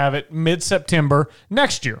 We're going to have it mid-September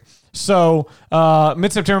next year. So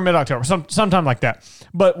mid-September, mid-October, sometime like that.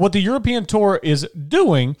 But what the European Tour is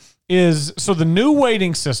doing is, so the new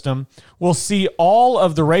weighting system will see all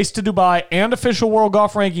of the Race to Dubai and official World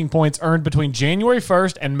Golf Ranking points earned between January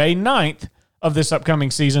 1st and May 9th of this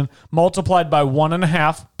upcoming season, multiplied by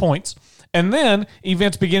 1.5 points. And then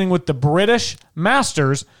events beginning with the British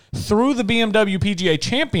Masters through the BMW PGA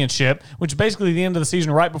Championship, which is basically the end of the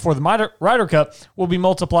season right before the Ryder Cup, will be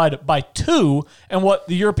multiplied by 2. And what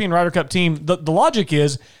the European Ryder Cup team, the logic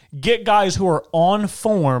is, get guys who are on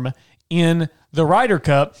form in the Ryder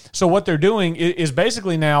Cup. So what they're doing is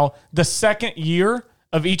basically now the second year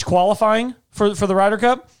of each qualifying for the Ryder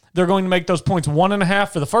Cup, they're going to make those points 1.5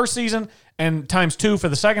 for the first season and times 2 for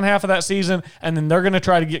the second half of that season. And then they're going to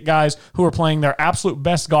try to get guys who are playing their absolute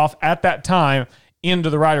best golf at that time into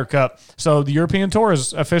the Ryder Cup. So the European Tour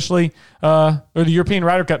is officially, or the European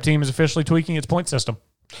Ryder Cup team is officially tweaking its point system.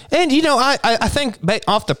 And, I think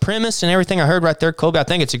off the premise and everything I heard right there, Colby, I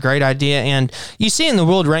think it's a great idea. And you see in the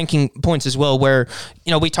world ranking points as well where,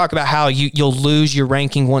 we talk about how you'll lose your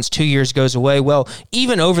ranking once 2 years goes away. Well,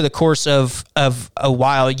 even over the course of a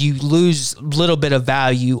while, you lose a little bit of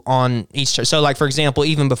value on each. So, like, for example,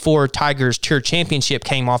 even before Tiger's Tour Championship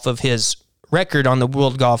came off of his record on the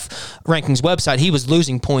World Golf Rankings website, he was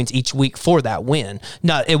losing points each week for that win.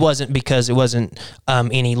 No, it wasn't because it wasn't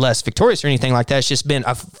any less victorious or anything like that. It's just been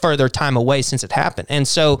a further time away since it happened. And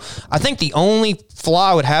so I think the only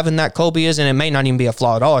flaw I would have in that, Colby, is, and it may not even be a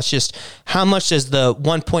flaw at all, it's just how much does the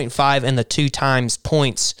 1.5 and the 2 times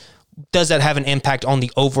points, does that have an impact on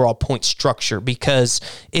the overall point structure? Because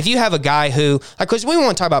if you have a guy who, because we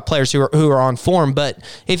want to talk about players who are on form, but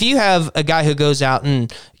if you have a guy who goes out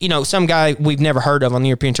and, some guy we've never heard of on the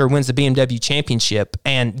European Tour wins the BMW Championship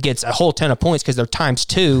and gets a whole ton of points because they're times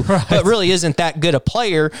 2, right, but really isn't that good a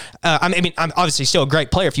player. I'm obviously still a great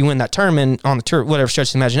player if you win that tournament on the tour, whatever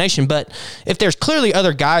stretches the imagination. But if there's clearly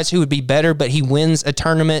other guys who would be better, but he wins a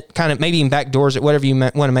tournament, kind of maybe even backdoors it, whatever you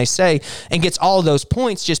may say, and gets all of those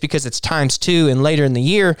points just because it's times 2 and later in the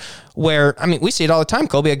year, where, we see it all the time,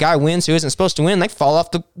 Colby. A guy wins who isn't supposed to win, they fall off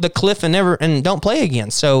the cliff and don't play again.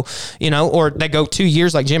 So, or they go 2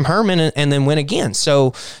 years like Jim Herman and then win again.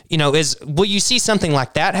 So, will you see something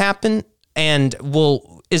like that happen? And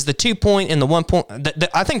is the 2 point and the 1 point,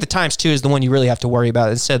 I think the times 2 is the one you really have to worry about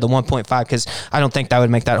instead of the 1.5, because I don't think that would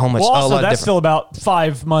make that whole much a lot that's different. Still about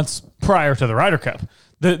 5 months prior to the Ryder Cup.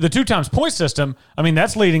 the 2 times point system, I mean,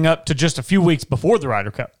 that's leading up to just a few weeks before the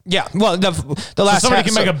Ryder Cup. Yeah, well, the last so somebody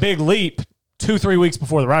can make a big leap 2-3 weeks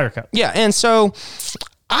before the Ryder Cup. Yeah, and so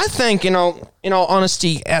I think, in all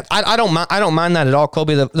honesty, I don't mind that at all,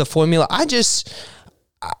 Colby. The formula, I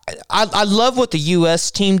love what the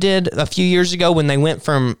U.S. team did a few years ago when they went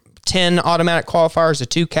from 10 automatic qualifiers to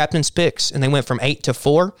 2 captain's picks, and they went from 8 to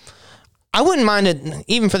 4. I wouldn't mind it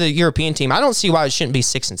even for the European team. I don't see why it shouldn't be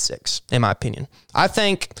 6 and 6, in my opinion. I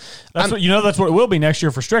think that's what it will be next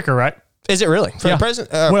year for Stricker, right? Is it really? For the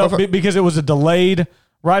president? Because it was a delayed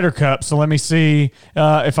Ryder Cup. So let me see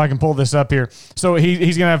if I can pull this up here. So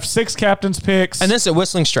he's going to have 6 captain's picks. And this is at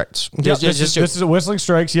Whistling Straits. This is at Whistling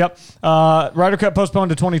Straits, yep. Ryder Cup postponed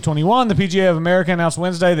to 2021. The PGA of America announced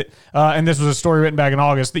Wednesday that, and this was a story written back in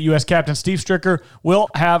August, that U.S. captain Steve Stricker will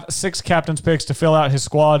have 6 captain's picks to fill out his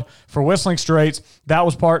squad for Whistling Straits. That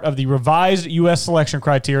was part of the revised U.S. selection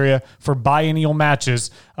criteria for biennial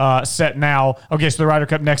matches set now. Okay, so the Ryder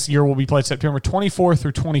Cup next year will be played September 24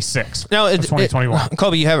 through 26 of 2021.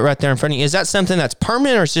 Colby, you have it right there in front of you. Is that something that's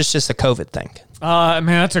permanent, or is this just a COVID thing? Man,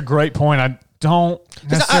 that's a great point. I don't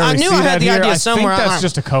necessarily I knew see I had that the here. idea I somewhere. think that's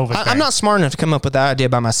just a COVID thing. I'm not smart enough to come up with that idea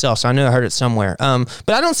by myself, so I knew I heard it somewhere. But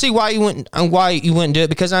I don't see why you wouldn't do it,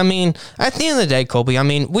 because I mean, at the end of the day, Colby, I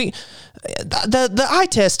mean, the eye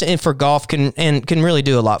test for golf can really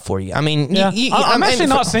do a lot for you. I mean, yeah. I'm actually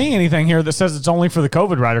not seeing anything here that says it's only for the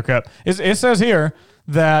COVID Ryder Cup. It says here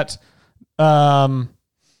that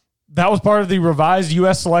that was part of the revised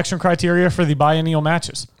U.S. selection criteria for the biennial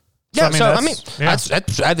matches. If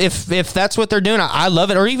that's what they're doing, I love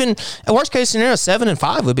it. Or even worst case scenario, 7 and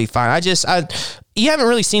 5 would be fine. You haven't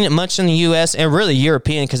really seen it much in the U.S. and really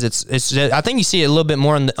European, because it's. I think you see it a little bit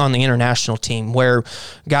more on the international team, where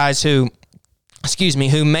guys who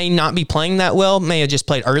may not be playing that well, may have just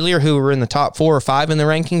played earlier, who were in the top 4 or 5 in the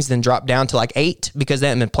rankings, then dropped down to like 8 because they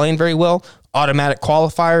haven't been playing very well. Automatic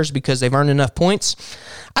qualifiers because they've earned enough points.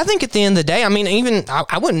 I think at the end of the day, I mean, even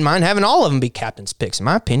I wouldn't mind having all of them be captain's picks, in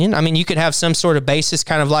my opinion. I mean, you could have some sort of basis,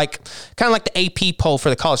 kind of like the AP poll for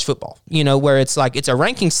the college football, where it's like it's a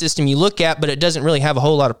ranking system you look at, but it doesn't really have a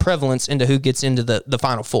whole lot of prevalence into who gets into the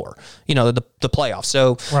Final Four, the playoffs.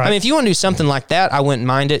 So, right. I mean, if you want to do something like that, I wouldn't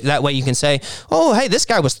mind it. That way you can say, oh, hey, this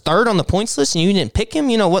guy was 3rd on the points list and you didn't pick him.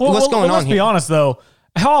 What's going on here? Let's be honest, though.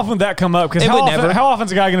 How often would that come up? Because how often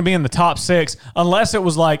is a guy going to be in the top 6 unless it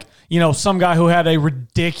was like, some guy who had a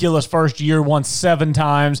ridiculous first year, won 7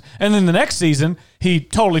 times, and then the next season he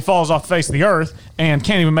totally falls off the face of the earth and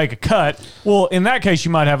can't even make a cut. Well, in that case,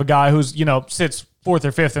 you might have a guy who's, sits 4th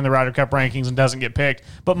or 5th in the Ryder Cup rankings and doesn't get picked.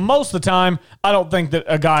 But most of the time, I don't think that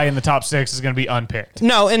a guy in the top 6 is going to be unpicked.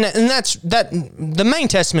 No, and that's the main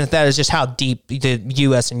testament to that is just how deep the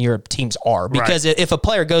U.S. and Europe teams are. Because if a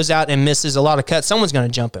player goes out and misses a lot of cuts, someone's going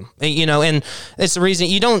to jump him. And it's the reason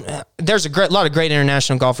there's a lot of great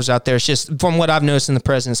international golfers out there. It's just from what I've noticed in the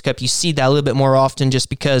President's Cup, you see that a little bit more often, just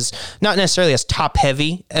because not necessarily as top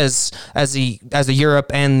heavy as the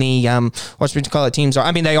Europe and the what we call it teams are.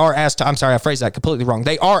 I mean, they are I'm sorry, I phrased that completely wrong.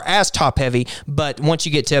 They are as top heavy, but once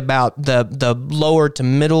you get to about the lower to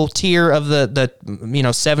middle tier of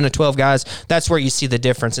the 7 to 12 guys, that's where you see the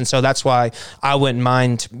difference. And so that's why I wouldn't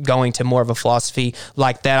mind going to more of a philosophy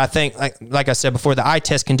like that. I think, like I said before, the eye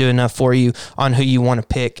test can do enough for you on who you want to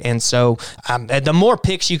pick. And so the more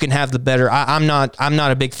picks you can have, the better. I'm not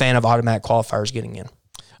a big fan of automatic qualifiers getting in.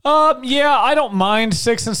 Yeah, I don't mind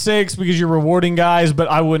 6 and 6 because you're rewarding guys, but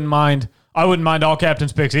I wouldn't mind all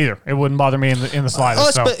captain's picks either. It wouldn't bother me in the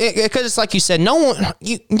slightest. Because it's like you said, no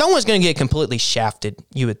one's going to get completely shafted,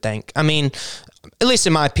 you would think. I mean, at least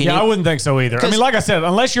in my opinion. Yeah, I wouldn't think so either. I mean, like I said,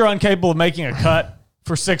 unless you're incapable of making a cut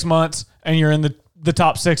for 6 months and you're in the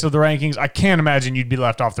top 6 of the rankings, I can't imagine you'd be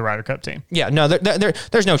left off the Ryder Cup team. Yeah, no,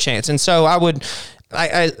 there's no chance. And so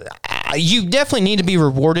you definitely need to be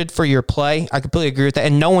rewarded for your play. I completely agree with that.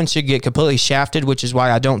 And no one should get completely shafted, which is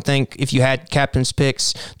why I don't think if you had captain's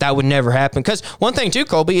picks, that would never happen. Because one thing too,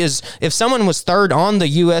 Colby, is if someone was 3rd on the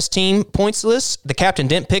U.S. team points list, the captain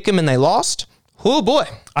didn't pick him and they lost, oh boy.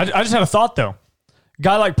 I just had a thought though. A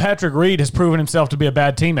guy like Patrick Reed has proven himself to be a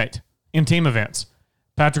bad teammate in team events.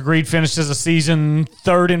 Patrick Reed finishes a season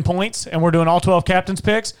 3rd in points, and we're doing all 12 captain's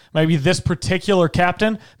picks. Maybe this particular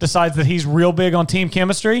captain decides that he's real big on team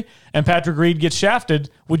chemistry, and Patrick Reed gets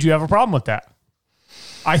shafted. Would you have a problem with that?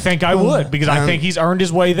 I think I would, because I think he's earned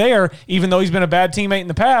his way there. Even though he's been a bad teammate in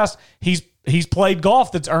the past, he's played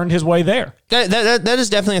golf that's earned his way there. That is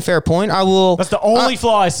definitely a fair point. That's the only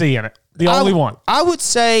flaw I see in it. The only one. I would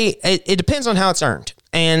say it depends on how it's earned.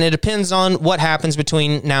 And it depends on what happens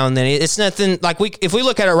between now and then. It's nothing like if we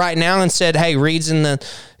look at it right now and said, hey, Reed's in the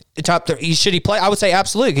top 3. Should he play? I would say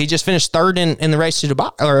absolutely. He just finished 3rd in the race to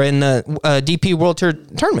Dubai, or in the DP World Tour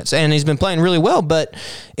tournaments, and he's been playing really well. But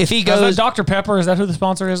if he goes, is that Dr. Pepper? Is that who the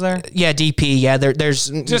sponsor is there? Yeah, DP. Yeah, there's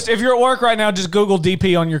just, if you're at work right now, just Google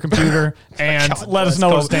DP on your computer and let us know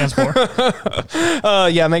what it stands for.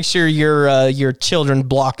 Yeah, make sure your children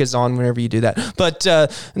block is on whenever you do that. But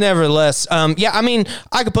nevertheless, yeah, I mean,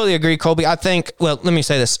 I completely agree, Colby. I think. Well, let me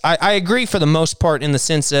say this. I agree for the most part in the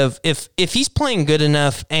sense of if he's playing good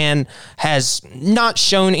enough and has not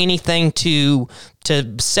shown anything to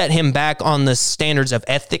set him back on the standards of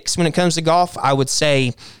ethics when it comes to golf, I would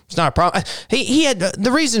say it's not a problem. He had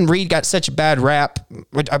the reason Reed got such a bad rap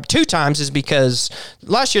 2 times is because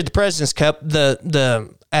last year at the President's Cup,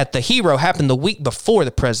 at the Hero happened the week before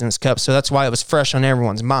the President's Cup, so that's why it was fresh on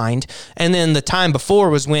everyone's mind. And then the time before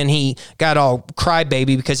was when he got all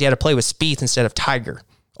crybaby because he had to play with Spieth instead of Tiger.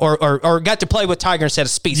 Or got to play with Tiger instead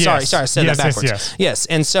of Spieth. Yes. Sorry, I said that backwards. Yes.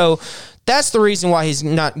 And so that's the reason why he's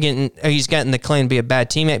gotten the claim to be a bad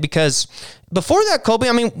teammate, because before that, Colby,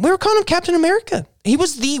 I mean, we were calling him Captain America. He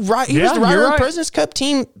was the rider of the President's Cup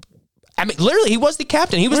team. I mean, literally, he was the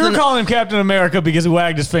captain. We were calling him Captain America because he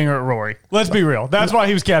wagged his finger at Rory. Let's be real. That's why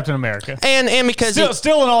he was Captain America. And because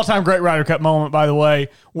still an all-time great Ryder Cup moment, by the way.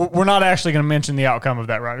 We're not actually going to mention the outcome of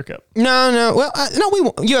that Ryder Cup. No.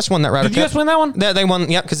 Well, U.S. won that Ryder Cup. Did U.S. win that one? They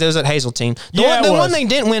won, yeah, because it was at Hazeltine. The one they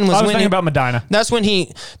didn't win was I was when thinking about Medina. That's when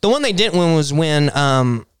the one they didn't win was when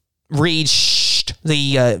Reed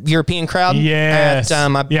the European crowd. Yes. At,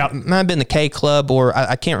 might have been the K Club, or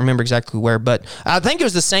I can't remember exactly where, but I think it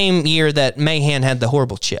was the same year that Mahan had the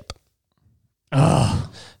horrible chip. Oh.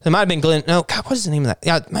 It might have been Glen. No, God, what is the name of that?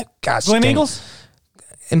 Yeah, my gosh, Glen Eagles?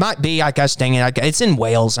 It might be. I gosh dang it. It's in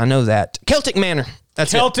Wales. I know that. Celtic Manor.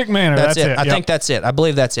 That's Celtic Manor. That's it. I think that's it. I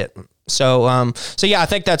believe that's it. So yeah, I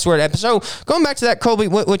think that's where it happened. So going back to that, Colby,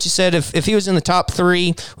 what you said, if he was in the top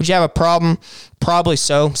 3, would you have a problem? Probably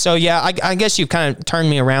so. So yeah, I guess you've kind of turned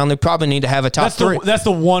me around. They probably need to have a top 3. That's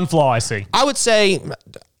the one flaw I see. I would say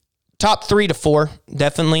top 3 to 4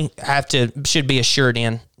 definitely should be assured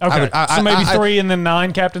in. Okay, so maybe 3 and then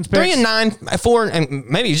 9 captain's picks? 3 and 9, 4, and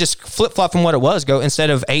maybe you just flip-flop from what it was. Go instead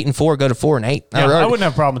of 8 and 4, go to 4 and 8. Yeah, I wouldn't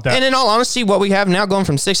have a problem with that. And in all honesty, what we have now going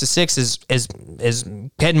from 6 to 6 is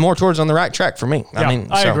heading more towards on the right track for me. Yeah,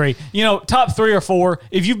 I agree. Top 3 or 4,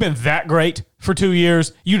 if you've been that great for 2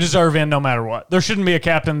 years, you deserve in no matter what. There shouldn't be a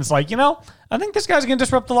captain that's like, I think this guy's going to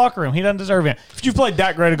disrupt the locker room. He doesn't deserve in. If you've played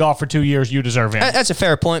that great of golf for 2 years, you deserve in. That's a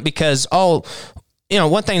fair point, because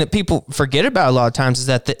one thing that people forget about a lot of times is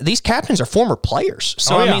that these captains are former players.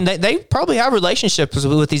 So, I mean, they probably have relationships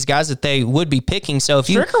with these guys that they would be picking. So if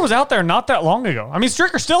Stricker was out there not that long ago. I mean,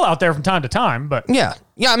 Stricker's still out there from time to time, but... Yeah.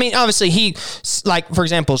 Yeah, I mean, obviously, for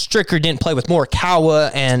example, Stricker didn't play with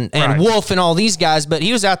Morikawa and Wolf and all these guys, but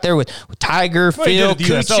he was out there with Tiger, Phil,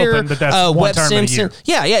 Kuchar, Webb Simpson.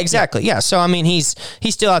 Yeah, exactly. Yeah. So, I mean, he's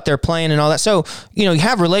still out there playing and all that. So, you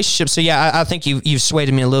have relationships. So, yeah, I think you've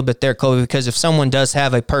swayed me a little bit there, Colby, because if someone does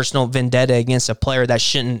have a personal vendetta against a player, that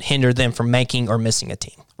shouldn't hinder them from making or missing a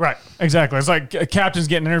team. Right, exactly. It's like a captain's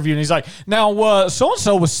getting interviewed, and he's like, now,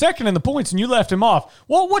 so-and-so was second in the points, and you left him off.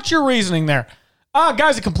 Well, what's your reasoning there?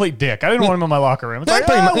 Guy's a complete dick. I didn't want him in my locker room. It's like,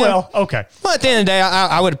 okay. Well, at the end of the day,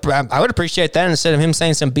 I would appreciate that instead of him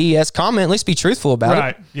saying some BS comment. At least be truthful about it.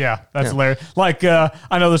 Right. Yeah, that's hilarious. Like, I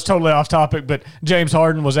know this is totally off topic, but James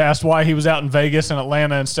Harden was asked why he was out in Vegas and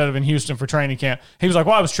Atlanta instead of in Houston for training camp. He was like,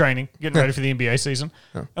 well, I was training, getting ready for the NBA season.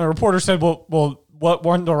 And a reporter said, well, what,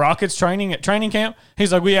 weren't the Rockets training at training camp?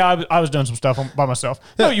 He's like, well, yeah, I was doing some stuff by myself.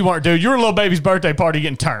 No, you weren't, dude. You were a little baby's birthday party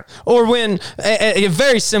getting turned. Or when, a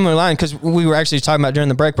very similar line, because we were actually talking about during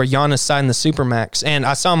the break where Giannis signed the Supermax, and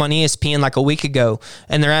I saw him on ESPN like a week ago,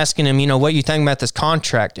 and they're asking him, what you think about this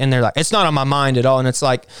contract? And they're like, it's not on my mind at all. And it's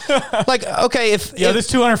like, okay, if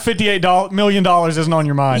this $258 million isn't on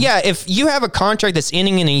your mind. Yeah, if you have a contract that's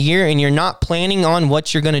ending in a year and you're not planning on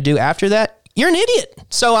what you're going to do after that, you're an idiot.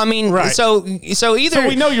 So I mean, so either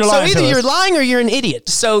we know you're lying. So either you're lying or you're an idiot.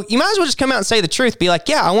 So you might as well just come out and say the truth. Be like,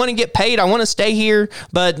 yeah, I want to get paid. I want to stay here,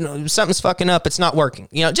 but something's fucking up. It's not working.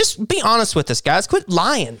 Just be honest with us, guys. Quit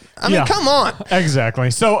lying. I mean, come on.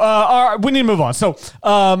 Exactly. So all right, we need to move on. So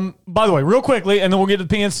by the way, real quickly, and then we'll get to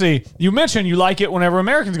the PNC. You mentioned you like it whenever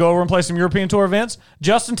Americans go over and play some European Tour events.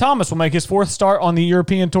 Justin Thomas will make his 4th start on the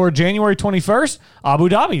European Tour January 21st, Abu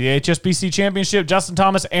Dhabi, the HSBC Championship. Justin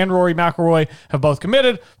Thomas and Rory McIlroy McIlroy have both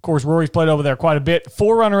committed. Of course, Rory's played over there quite a bit.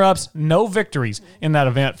 4 runner-ups, no victories in that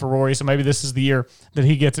event for Rory, so maybe this is the year that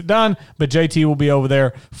he gets it done. But JT will be over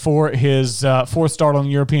there for his 4th start on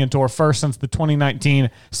the European Tour, first since the 2019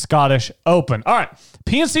 Scottish Open. All right,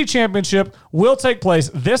 PNC Championship will take place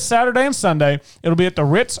this Saturday and Sunday. It'll be at the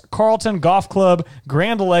Ritz-Carlton Golf Club,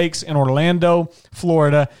 Grand Lakes in Orlando,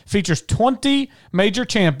 Florida. Features 20 major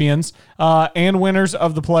champions and winners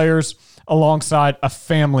of the Players alongside a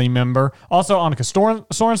family member. Also, Annika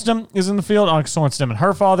Sorenstam is in the field. Annika Sorenstam and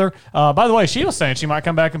her father. By the way, she was saying she might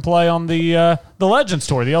come back and play on the Legends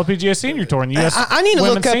Tour, the LPGA Senior Tour in the U.S. I need to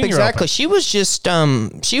Women's look up Senior exactly. Open.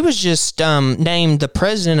 She was just named the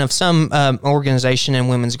president of some organization in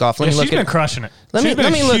women's golf. She's been crushing it. Let She's me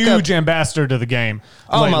been a look up. huge ambassador to the game.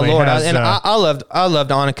 Oh lately. my Lord! Has, I loved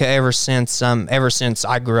Annika ever since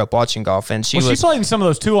I grew up watching golf, and she played in some of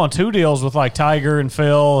those 2-on-2 deals with like Tiger and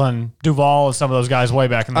Phil and Duval and some of those guys way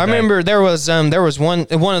back in the day. I remember there was one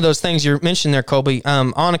of those things you mentioned there, Colby.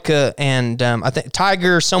 Annika and I think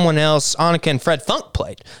Tiger, someone else, Annika and Fred Funk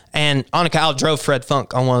played, and Annika outdrove Fred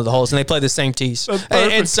Funk on one of the holes, and they played the same tees,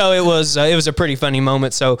 and so it was a pretty funny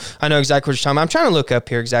moment. So I know exactly what you're talking about. I'm trying to look up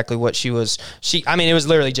here exactly what she was. I mean, it was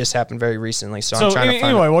literally just happened very recently. So I'm trying to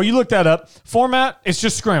find anyway, while you look that up, format, it's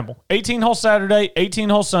just scramble. 18-hole Saturday,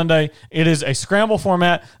 18-hole Sunday. It is a scramble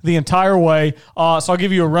format the entire way. So I'll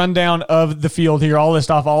give you a rundown of the field here. I'll list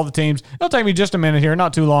off all the teams. It'll take me just a minute here,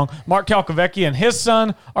 not too long. Mark Calcavecchia and his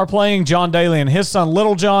son are playing. John Daly and his son,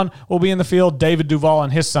 Little John, will be in the field. David Duval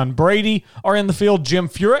and his son, Brady, are in the field. Jim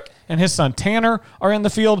Furyk and his son, Tanner, are in the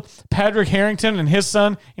field. Patrick Harrington and his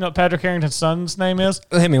son, you know what Patrick Harrington's son's name is?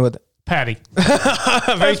 Hit me with it. Patty.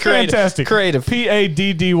 Very creative. Fantastic. Creative.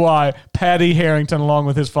 Paddy, Patty Harrington, along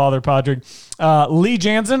with his father, Patrick. Lee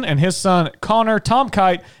Jansen and his son, Connor. Tom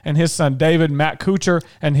Kite and his son, David. Matt Kuchar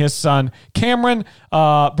and his son, Cameron.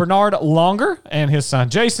 Bernard Longer and his son,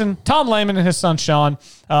 Jason. Tom Lehman and his son, Sean.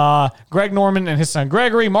 Greg Norman and his son,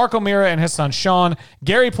 Gregory. Mark O'Meara and his son, Sean.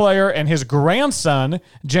 Gary Player and his grandson,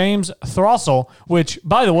 James Throssell, which,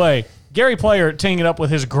 by the way, Gary Player teaming it up with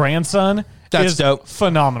his grandson That's is dope.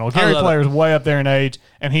 phenomenal. Gary Player's way up there in age,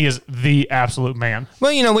 and he is the absolute man.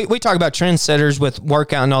 Well, you know, we talk about trendsetters with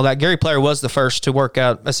workout and all that. Gary Player was the first to work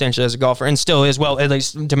out essentially as a golfer, and still is, well, at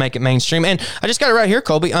least to make it mainstream. And I just got it right here,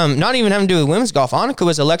 Colby. Not even having to do with women's golf. Annika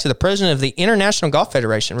was elected the president of the International Golf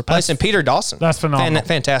Federation, replacing Peter Dawson. That's phenomenal.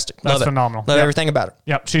 Fantastic. That's Love it. phenomenal. Love Yep. everything about it.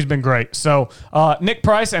 Yep, she's been great. So Nick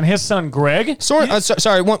Price and his son, Greg.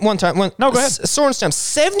 Sorry, one time. No, go ahead. Sorenstam,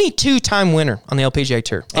 72-time winner on the LPGA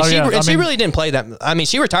Tour. And she really didn't play that. I mean,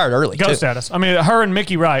 she retired early, GOAT too. status. I mean, her and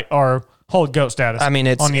Mickey Wright hold GOAT status. I mean,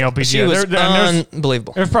 it's on the LPGA. She was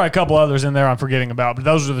unbelievable. There's probably a couple others in there I'm forgetting about, but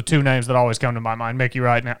those are the two names that always come to my mind: Mickey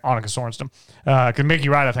Wright and Annika Sorenstam. Because Mickey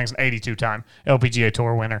Wright, I think, is an 82-time LPGA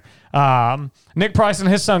Tour winner. Nick Price and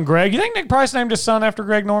his son Greg. You think Nick Price named his son after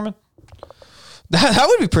Greg Norman? That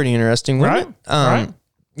would be pretty interesting, wouldn't it? Right.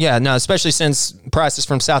 Yeah, no, especially since Price is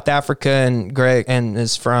from South Africa and Greg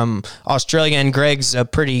is from Australia, and Greg's a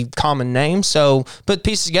pretty common name. So put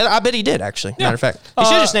pieces together. I bet he did, actually. Yeah. Matter of fact, he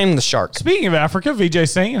should have just named him the Shark. Speaking of Africa, Vijay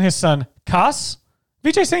Singh and his son Kas.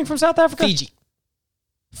 Vijay Singh from South Africa? Fiji.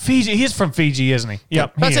 He's from Fiji, isn't he?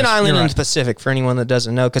 Yep. That's an island in the Pacific for anyone that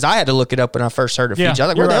doesn't know, because I had to look it up when I first heard of Fiji. I was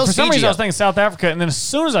like, where the hell's For some Fiji reason, I was at? thinking South Africa, and then as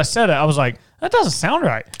soon as I said it, I was like, that doesn't sound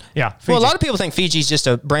right. Yeah. Fiji. Well, a lot of people think Fiji's just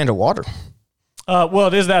a brand of water. Well,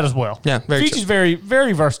 it is that as well. Yeah, very Fiji's very,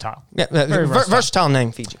 very versatile. Yeah, Very versatile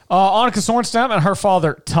name, Fiji. Annika Sorenstam and her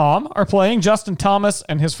father, Tom, are playing. Justin Thomas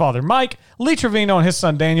and his father, Mike. Lee Trevino and his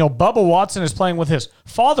son, Daniel. Bubba Watson is playing with his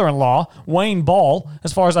father-in-law, Wayne Ball,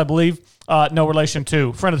 as far as I believe. No relation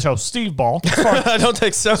to friend of the show, Steve Ball. I don't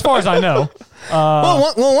think so. As far as I know.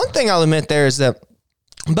 Well, one thing I'll admit there is that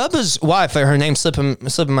Bubba's wife, her name slipping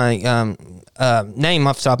my name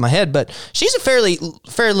off the top of my head, but she's a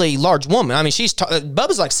fairly large woman. I mean,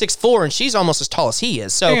 Bubba's like 6'4", and she's almost as tall as he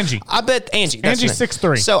is. So Angie. I bet Angie's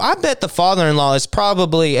 6'3". So I bet the father-in-law is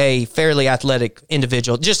probably a fairly athletic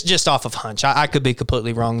individual, just off of hunch. I could be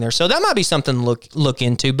completely wrong there. So that might be something to look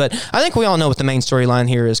into. But I think we all know what the main storyline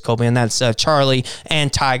here is, Colby, and that's Charlie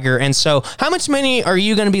and Tiger. And so how much money are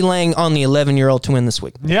you going to be laying on the 11-year-old to win this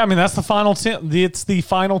week? Yeah, I mean, that's the final team. It's the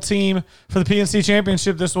final team for the PNC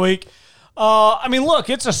Championship this week. I mean, look,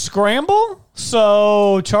 it's a scramble.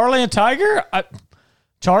 So Charlie and Tiger,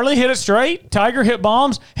 Charlie hit it straight. Tiger hit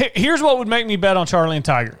bombs. Here's what would make me bet on Charlie and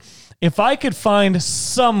Tiger. If I could find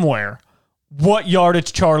somewhere what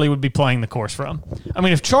yardage Charlie would be playing the course from. I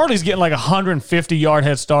mean, if Charlie's getting like a 150-yard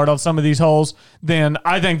head start on some of these holes, then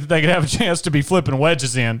I think that they could have a chance to be flipping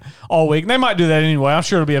wedges in all week. And they might do that anyway. I'm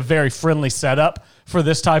sure it'll be a very friendly setup for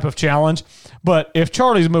this type of challenge. But if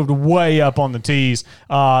Charlie's moved way up on the tees,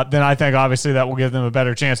 then I think obviously that will give them a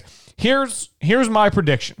better chance. Here's my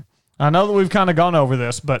prediction. I know that we've kind of gone over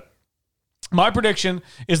this, but my prediction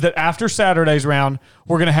is that after Saturday's round,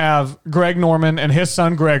 we're going to have Greg Norman and his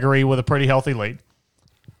son Gregory with a pretty healthy lead.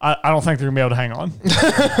 I don't think they're going to be able to hang on.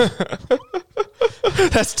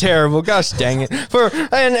 That's terrible. Gosh dang it.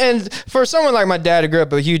 For someone like my dad who grew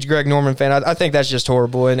up a huge Greg Norman fan, I think that's just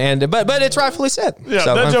horrible. But it's rightfully said. Yeah,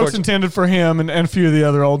 so, that joke's intended for him and a few of the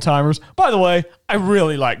other old timers. By the way, I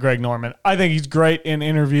really like Greg Norman. I think he's great in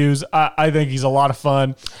interviews. I think he's a lot of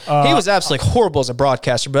fun. He was absolutely horrible as a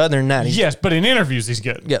broadcaster, but other than that, yes, but in interviews he's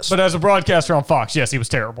good. Yes, but as a broadcaster on Fox, yes, he was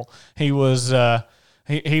terrible. He was.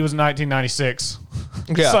 He was 1996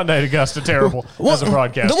 Sunday at Augusta terrible as a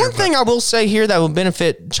broadcaster. The one thing I will say here that will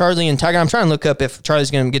benefit Charlie and Tiger, I'm trying to look up if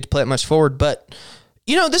Charlie's going to get to play it much forward, but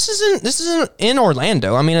this isn't in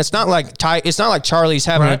Orlando. I mean, it's not like Charlie's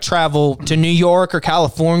having to travel to New York or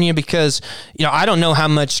California because I don't know how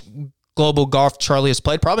much global golf Charlie has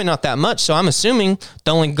played, probably not that much. So I'm assuming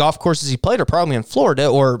the only golf courses he played are probably in Florida,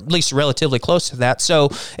 or at least relatively close to that. So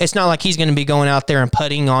it's not like he's going to be going out there and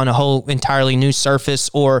putting on a whole entirely new surface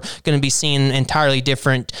or going to be seeing entirely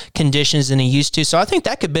different conditions than he used to. So I think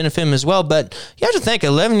that could benefit him as well. But you have to think,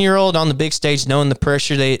 11-year-old on the big stage, knowing the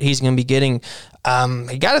pressure that he's going to be getting,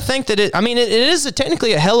 you got to think that it is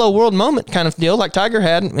technically a hello world moment kind of deal like Tiger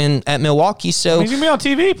had at Milwaukee. So he's going to be on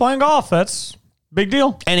TV playing golf. That's big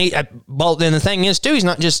deal. And then the thing is, too, he's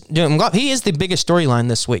not just doing golf. He is the biggest storyline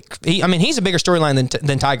this week. He's a bigger storyline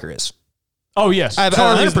than Tiger is. Oh, yes.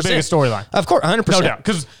 Charlie is the biggest storyline. Of course, 100%. No doubt.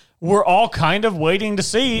 Because we're all kind of waiting to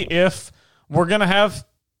see if we're going to have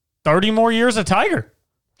 30 more years of Tiger.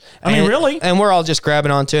 I mean, really. And we're all just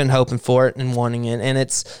grabbing onto it and hoping for it and wanting it. And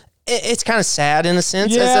it's kind of sad in a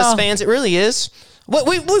sense as fans. It really is.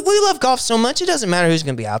 We love golf so much. It doesn't matter who's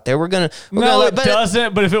going to be out there. It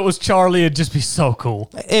doesn't. But if it was Charlie, it'd just be so cool.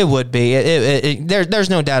 It would be. There's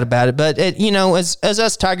no doubt about it. But as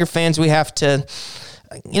us Tiger fans, we have to.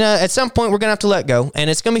 At some point we're gonna have to let go, and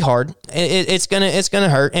it's gonna be hard. It's gonna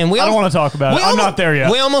hurt, and I don't want to talk about it. I'm not there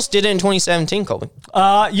yet. We almost did it in 2017, Colby.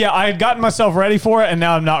 Yeah, I had gotten myself ready for it, and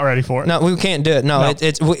now I'm not ready for it. No, we can't do it. No.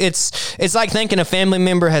 It's like thinking a family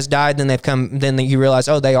member has died, then you realize,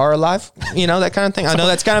 oh, they are alive. That kind of thing. I know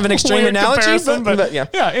that's kind of an extreme analogy, but yeah.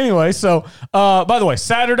 Yeah. Anyway, so by the way,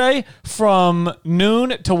 Saturday from noon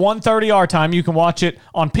to 1:30 our time, you can watch it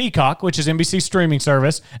on Peacock, which is NBC's streaming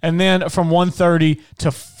service, and then from 1:30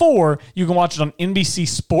 to 4, you can watch it on NBC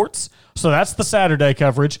Sports. So that's the Saturday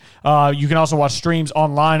coverage. You can also watch streams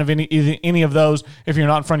online of any of those if you're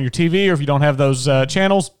not in front of your TV or if you don't have those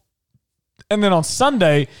channels. And then on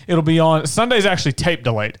Sunday, it'll be on. Sunday's actually tape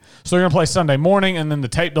delayed. So they're going to play Sunday morning, and then the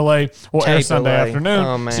tape delay will air Sunday afternoon.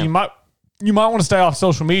 Oh, man. So you might want to stay off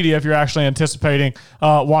social media if you're actually anticipating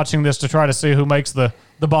watching this to try to see who makes the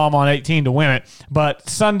bomb on 18 to win it. But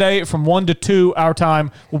Sunday from 1 to 2 our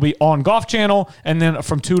time will be on Golf Channel, and then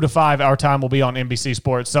from 2 to 5 our time will be on NBC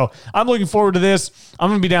Sports. So I'm looking forward to this.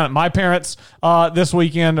 I'm going to be down at my parents' this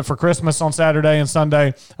weekend for Christmas on Saturday and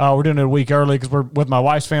Sunday. We're doing it a week early because we're with my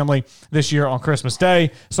wife's family this year on Christmas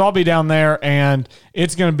Day. So I'll be down there, and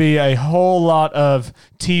it's going to be a whole lot of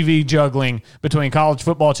TV juggling between College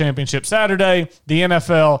Football Championship Saturday, the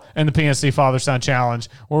NFL, and the PNC Father-Son Challenge.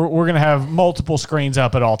 We're going to have multiple screens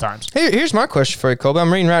up at all times. Here's my question for you, Colby.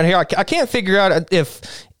 I'm reading right here. I can't figure out if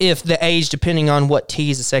the age, depending on what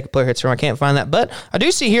tees the second player hits from. I can't find that. But I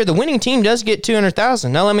do see here the winning team does get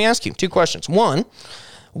 $200,000. Now, let me ask you 2 questions. One,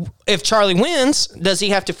 if Charlie wins, does he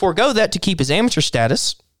have to forego that to keep his amateur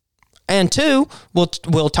status? And 2,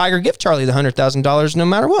 will Tiger give Charlie the $100,000 no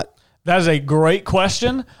matter what? That is a great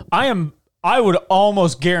question. I would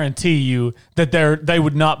almost guarantee you that they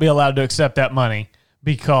would not be allowed to accept that money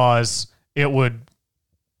because it would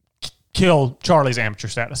kill Charlie's amateur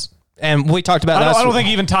status. And we talked about that. I don't think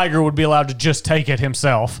even Tiger would be allowed to just take it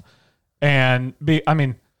himself and be. I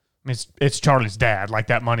mean, it's Charlie's dad. Like,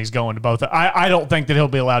 that money's going to both. I don't think that he'll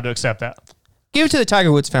be allowed to accept that. Give it to the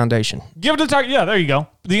Tiger Woods Foundation. Give it to the Tiger. Yeah, there you go.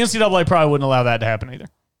 The NCAA probably wouldn't allow that to happen either.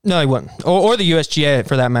 No, he wouldn't. Or the USGA,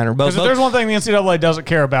 for that matter. Because if there's one thing the NCAA doesn't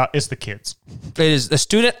care about, it's the kids. It is the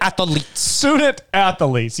student athletes. Student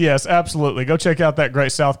athletes. Yes, absolutely. Go check out that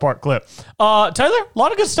great South Park clip. Taylor, a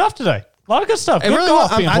lot of good stuff today. lot of good stuff. Good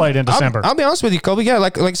golf being played in December. I'll be honest with you, Colby. Yeah,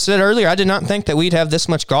 like I said earlier, I did not think that we'd have this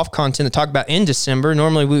much golf content to talk about in December.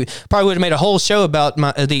 Normally, we probably would have made a whole show about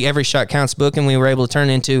the Every Shot Counts book, and we were able to turn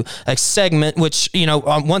it into a segment, which,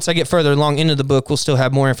 once I get further along into the book, we'll still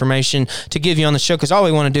have more information to give you on the show, because all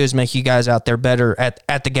we want to do is make you guys out there better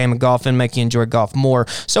at the game of golf and make you enjoy golf more.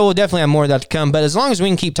 So we'll definitely have more of that to come. But as long as we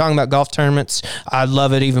can keep talking about golf tournaments, I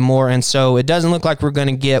love it even more. And so it doesn't look like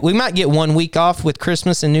we might get 1 week off with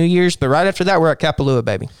Christmas and New Year's, but right after that, we're at Kapalua,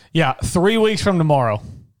 baby. Yeah, 3 weeks from tomorrow,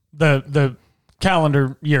 the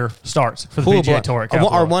calendar year starts for the PGA Tour at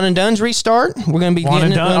Kapalua. Our one and dones restart. We're going to be one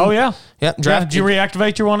getting and done. Oh yeah. Yep. Did you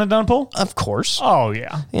reactivate your one and done pool? Of course. Oh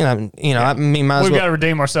yeah. I mean, might as We've well. got to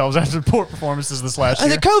redeem ourselves after the poor performances this last year.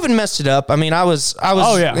 The COVID messed it up. I mean, I was.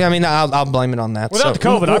 Oh yeah. I mean, I'll blame it on that. Without the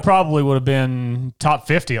COVID, I probably would have been top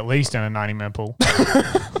 50 at least in a 90-man pool.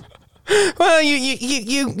 Well,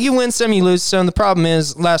 you win some, you lose some. The problem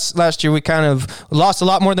is last year we kind of lost a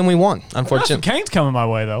lot more than we won, unfortunately. Canes coming my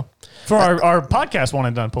way though. For our podcast one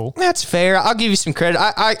and done pool. That's fair. I'll give you some credit.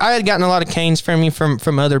 I had gotten a lot of canes from you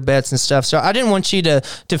from other bets and stuff, so I didn't want you to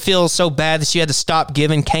feel so bad that you had to stop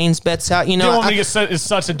giving canes bets out. You know, don't think it's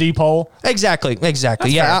such a deep hole. Exactly. That's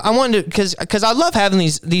Yeah, I wanted to because I love having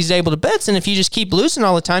these able to bets, and if you just keep losing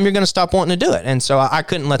all the time, you're going to stop wanting to do it, and so I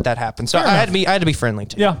couldn't let that happen. So I had to be friendly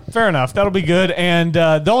too. Yeah, fair enough. That'll be good. And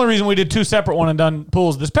the only reason we did 2 separate one and done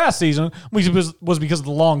pools this past season was because of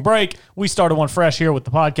the long break. We started one fresh here with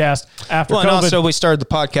the podcast after COVID. And also we started the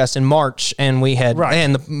podcast in March, and we had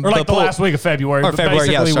and the last week of February, or February,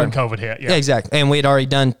 basically when COVID hit. Yeah, exactly. And we had already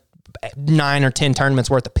done 9 or 10 tournaments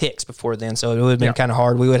worth of picks before then, so it would have been kind of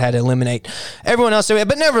hard. We would have had to eliminate everyone else.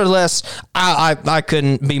 But nevertheless, I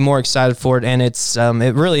couldn't be more excited for it, and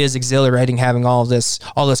it really is exhilarating having all this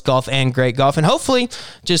golf and great golf, and hopefully,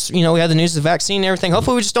 just we had the news of the vaccine and everything.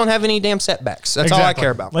 Hopefully, we just don't have any damn setbacks. That's all I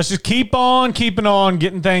care about. Let's just keep on keeping on,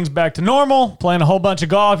 getting things back to normal. Playing a whole bunch of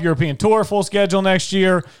golf. European Tour full schedule next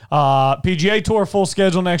year. PGA Tour full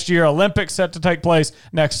schedule next year. Olympics set to take place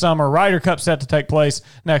next summer. Ryder Cup set to take place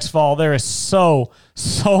next fall. There is so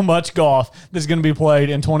much golf that's going to be played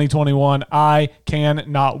in 2021. I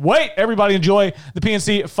cannot wait. Everybody enjoy the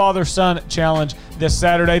PNC Father-Son Challenge this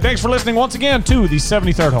Saturday. Thanks for listening once again to the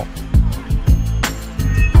 73rd Hole.